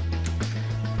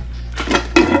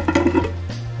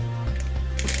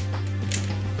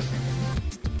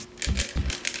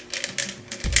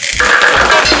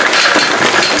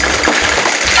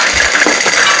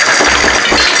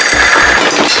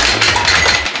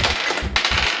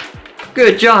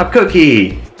 Good job,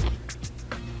 Cookie!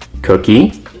 Cookie?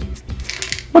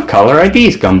 What color are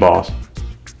these gumballs?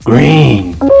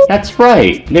 Green! That's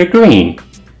right, they're green.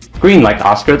 Green like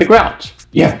Oscar the Grouch.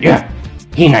 Yeah.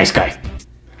 He nice guy.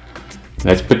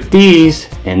 Let's put these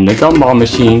in the gumball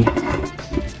machine.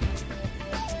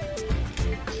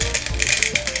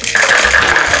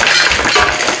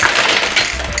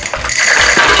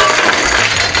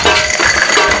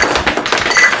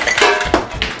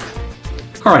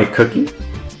 Alright, Cookie.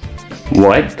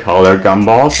 What color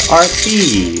gumballs are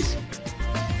these?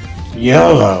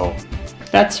 Yellow.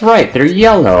 That's right, they're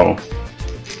yellow.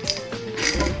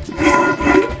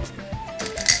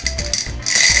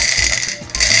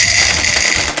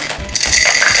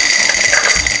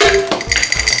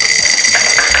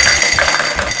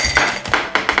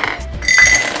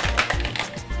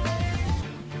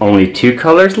 Only 2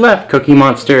 colors left, Cookie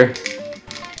Monster.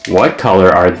 What color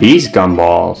are these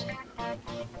gumballs?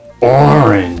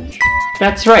 Orange.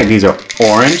 That's right, these are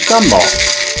orange gumballs.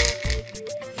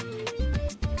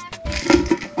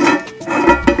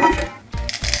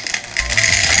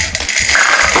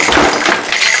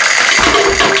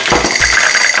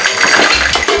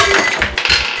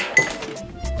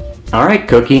 Alright,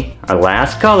 Cookie, our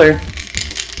last color.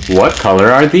 What color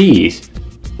are these?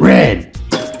 Red.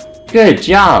 Good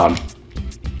job.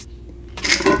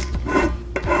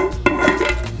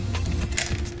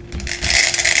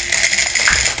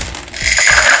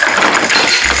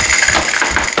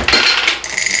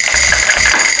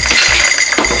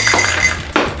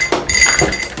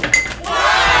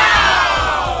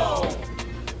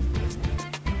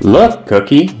 Look,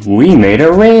 Cookie, we made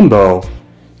a rainbow.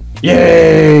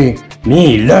 Yay!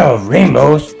 Me love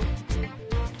rainbows.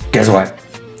 Guess what?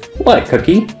 What,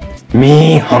 Cookie?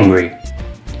 Me hungry.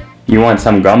 You want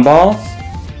some gumballs?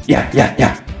 Yeah.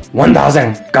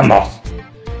 1,000 gumballs.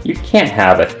 You can't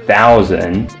have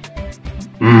 1,000.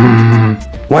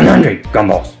 100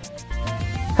 gumballs.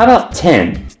 How about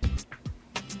 10?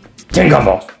 10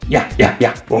 gumballs. Yeah.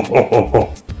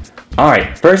 Oh.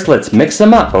 Alright, first let's mix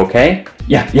them up, okay?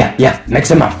 Yeah. Mix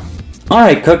them up.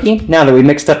 Alright, Cookie, now that we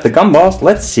mixed up the gumballs,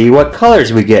 let's see what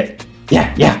colors we get.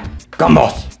 Yeah.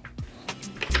 Gumballs.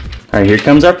 Alright, here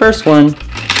comes our first one.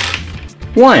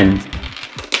 1.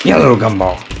 Yellow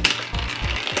gumball.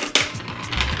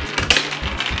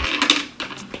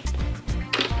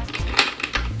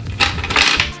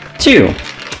 2.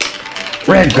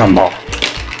 Red gumball.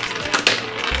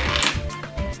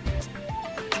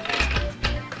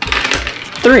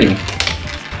 3.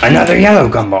 Another yellow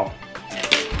gumball.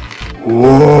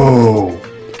 Whoa.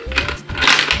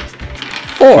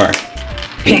 4.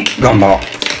 Pink gumball.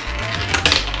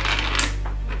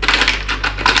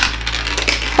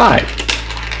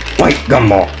 5. White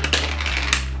gumball.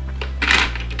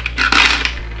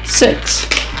 6.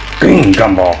 Green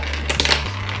gumball.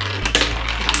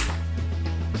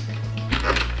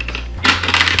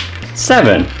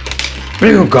 7.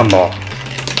 Blue gumball.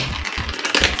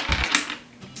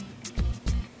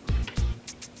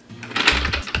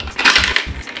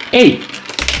 8.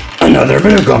 Another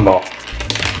blue gumball.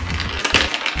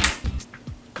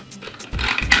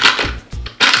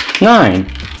 9.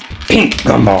 Pink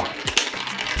gumball.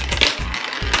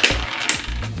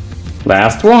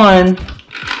 Last one.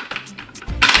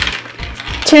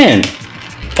 10.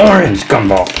 Orange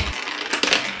gumball.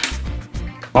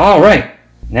 Alright,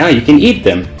 now you can eat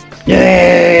them.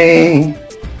 Yay!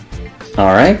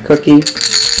 Alright, Cookie,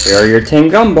 here are your 10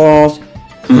 gumballs.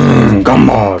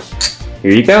 Gumballs.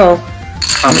 Here you go.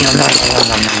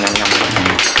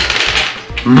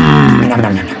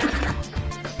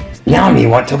 Now me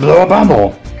want to blow a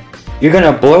bubble. You're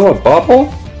gonna blow a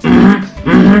bubble?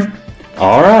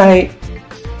 Alright.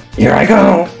 Here I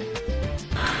go.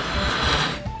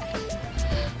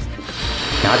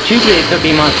 Not too big,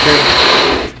 Cookie Monster.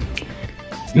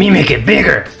 Me make it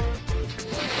bigger.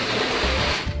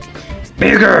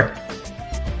 Bigger.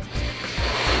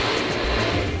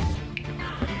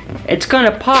 It's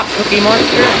gonna pop, Cookie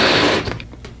Monster.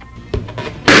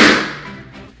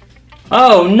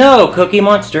 Oh no, Cookie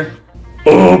Monster.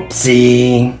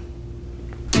 Oopsie.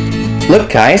 Look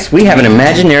guys, we have an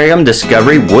Imaginarium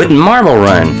Discovery wooden marble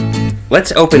run.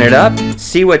 Let's open it up,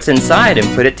 see what's inside, and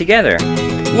put it together.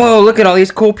 Whoa, look at all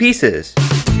these cool pieces.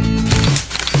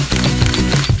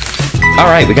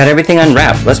 Alright, we got everything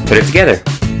unwrapped. Let's put it together.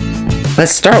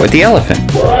 Let's start with the elephant.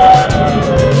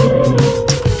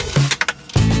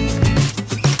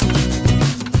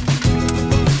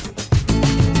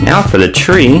 Now for the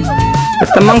tree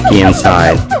with the monkey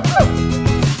inside.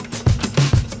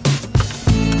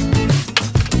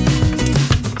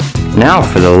 Now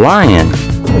for the lion.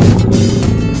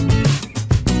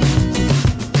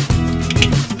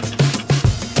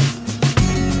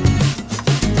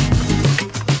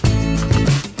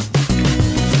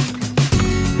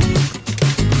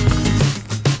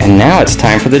 And now it's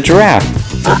time for the giraffe.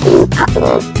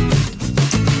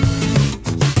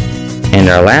 And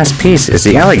our last piece is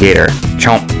the alligator.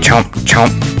 Chomp, chomp,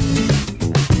 chomp.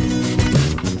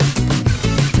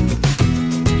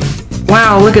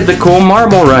 Wow, look at the cool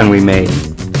marble run we made.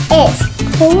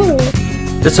 It's cool.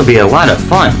 This will be a lot of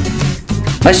fun.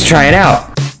 Let's try it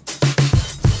out.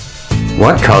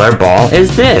 What color ball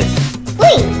is this?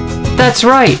 Green. That's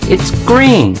right, it's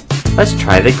green. Let's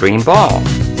try the green ball.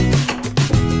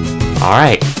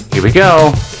 Alright, here we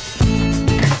go.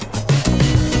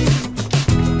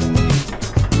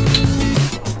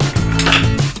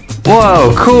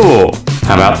 Whoa, cool.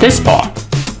 How about this ball?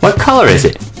 What color is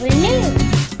it? Blue.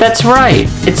 That's right,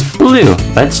 it's blue.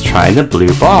 Let's try the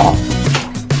blue ball.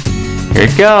 Here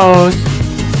it goes.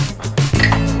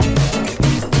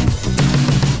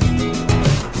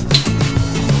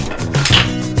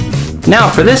 Now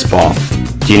for this ball.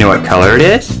 Do you know what color it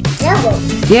is? Yellow.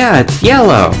 Yeah, it's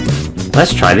yellow.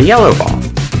 Let's try the yellow ball.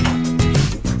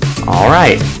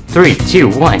 Alright, 3, 2,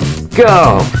 1,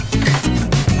 go!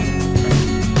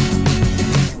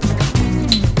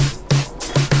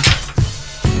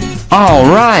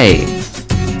 Alright!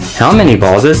 How many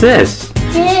balls is this? 2.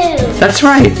 That's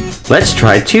right! Let's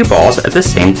try 2 balls at the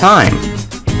same time.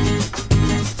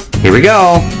 Here we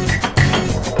go!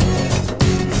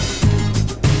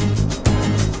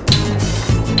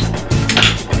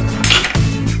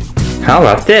 How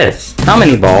about this? How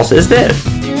many balls is this?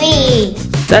 3.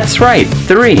 That's right,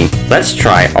 3. Let's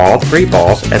try all 3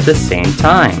 balls at the same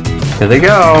time. Here they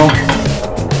go.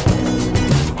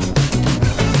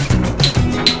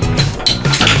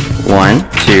 One,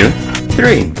 2,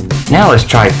 3. Now let's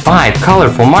try 5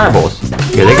 colorful marbles.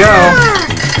 Here they go.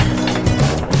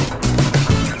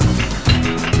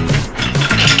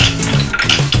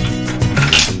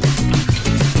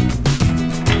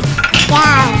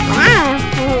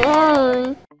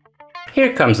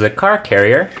 Here comes the car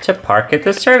carrier to park at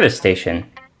the service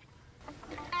station.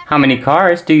 How many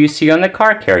cars do you see on the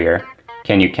car carrier?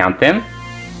 Can you count them?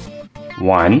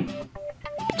 1,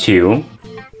 2,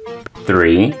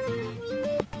 3,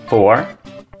 4,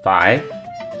 5,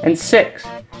 and 6.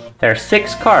 There are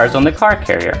 6 cars on the car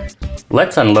carrier.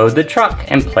 Let's unload the truck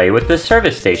and play with the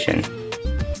service station.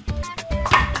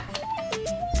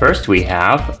 First we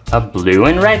have a blue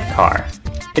and red car.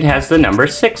 It has the number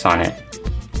 6 on it.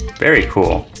 Very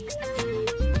cool.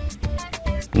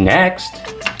 Next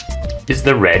is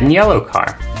the red and yellow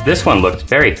car. This one looks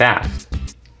very fast.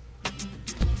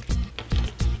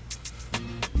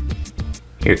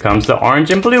 Here comes the orange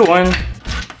and blue one.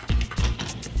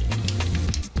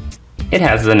 It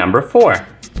has the number 4.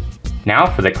 Now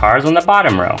for the cars on the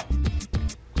bottom row.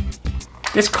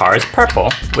 This car is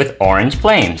purple with orange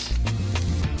flames.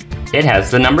 It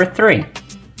has the number 3.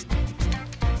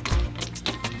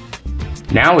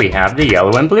 Now we have the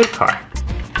yellow and blue car.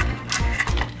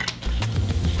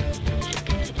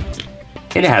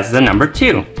 It has the number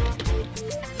 2.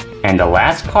 And the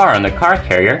last car on the car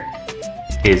carrier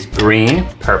is green,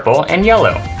 purple, and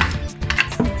yellow.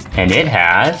 And it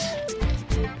has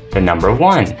the number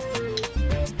 1.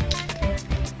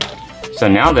 So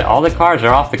now that all the cars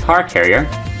are off the car carrier,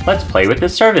 let's play with the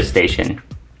service station.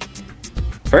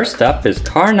 First up is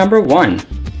car number 1.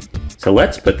 So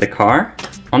let's put the car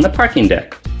on the parking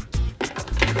deck.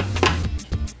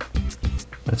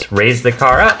 Let's raise the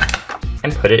car up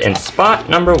and put it in spot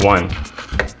number 1.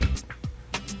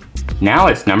 Now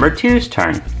it's number 2's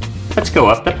turn. Let's go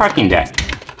up the parking deck.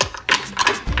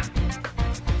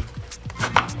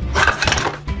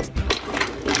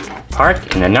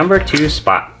 Park in the number 2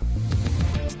 spot.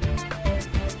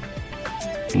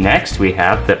 Next we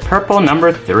have the purple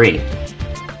number 3.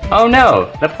 Oh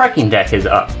no, the parking deck is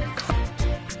up.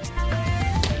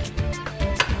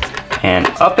 And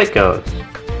up it goes.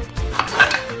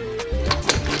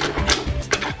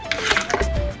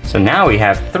 So now we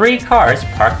have 3 cars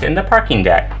parked in the parking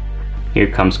deck. Here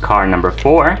comes car number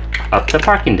 4 up the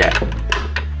parking deck.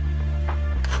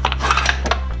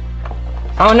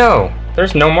 Oh no,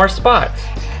 there's no more spots.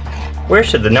 Where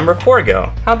should the number 4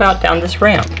 go? How about down this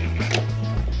ramp?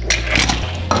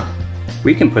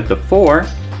 We can put the 4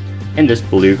 in this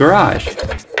blue garage.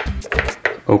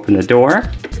 Open the door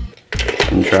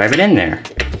and drive it in there.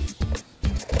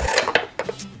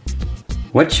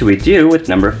 What should we do with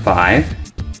number 5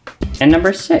 and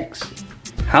number 6?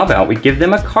 How about we give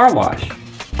them a car wash?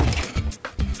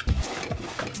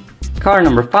 Car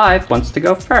number 5 wants to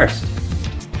go first.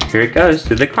 Here it goes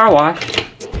through the car wash,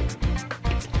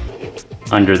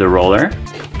 under the roller,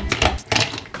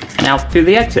 and out through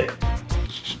the exit.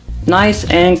 Nice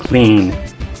and clean.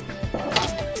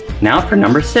 Now for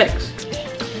number 6.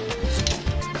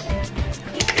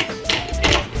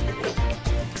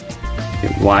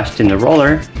 Get washed in the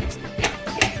roller,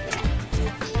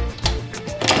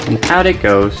 and out it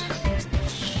goes.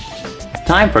 It's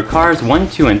time for cars 1,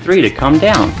 2, and 3 to come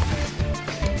down.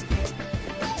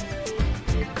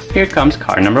 Here comes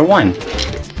car number 1.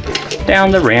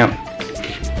 Down the ramp.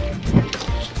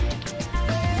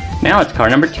 Now it's car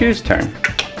number 2's turn.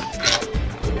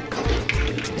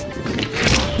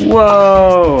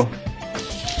 Whoa!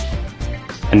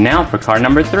 And now for car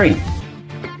number 3.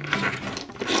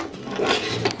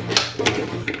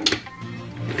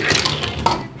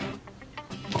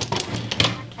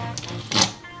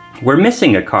 We're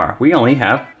missing a car. We only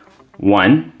have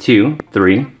 1, 2,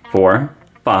 3, 4,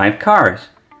 5 cars.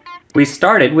 We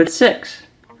started with 6.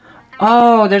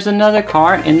 Oh, there's another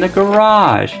car in the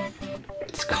garage.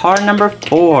 It's car number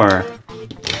 4.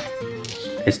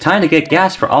 It's time to get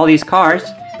gas for all these cars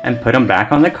and put them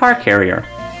back on the car carrier.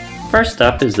 First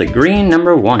up is the green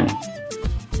number 1.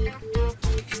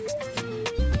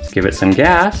 Let's give it some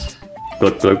gas.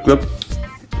 Glug, glug, glug.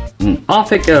 And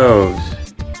off it goes.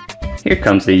 Here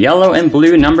comes the yellow and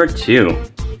blue number 2.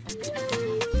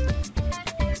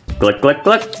 Glug, glug,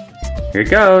 glug. Here it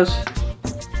goes.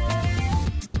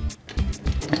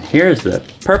 And here's the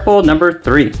purple number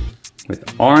 3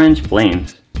 with orange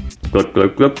flames. Glug,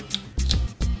 glug, glug.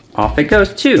 Off it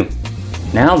goes too.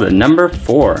 Now the number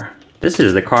 4. This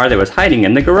is the car that was hiding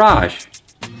in the garage.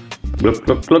 Glug,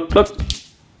 glug, glug, glug.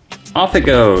 Off it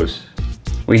goes.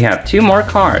 We have 2 more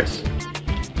cars.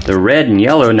 The red and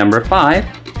yellow number 5.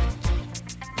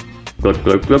 Glug,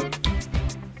 glug, glug.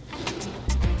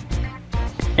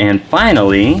 And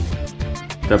finally,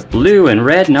 the blue and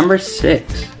red number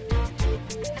 6.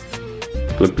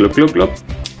 Glug, glug, glug, glug.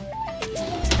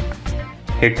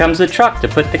 Here comes the truck to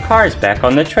put the cars back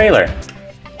on the trailer.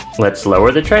 Let's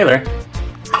lower the trailer.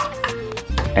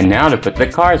 And now to put the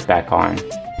cars back on.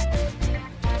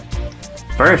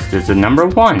 First is the number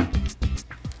 1.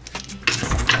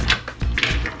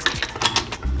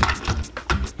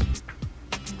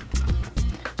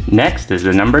 Next is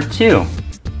the number 2.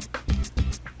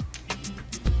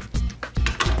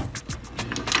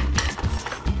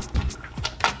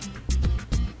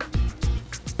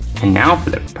 And now for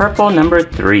the purple number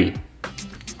 3.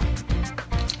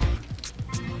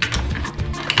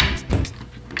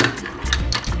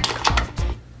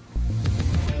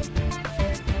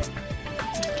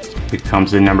 Here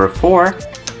comes the number 4.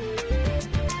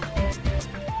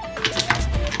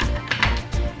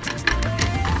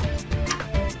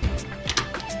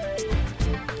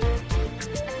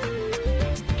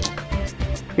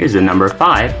 Here's the number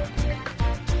 5.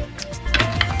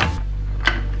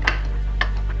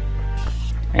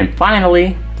 And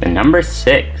finally, the number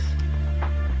 6.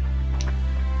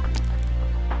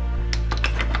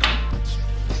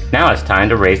 Now it's time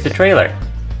to raise the trailer.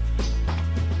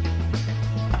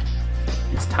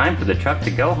 It's time for the truck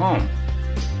to go home.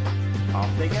 Off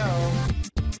they go.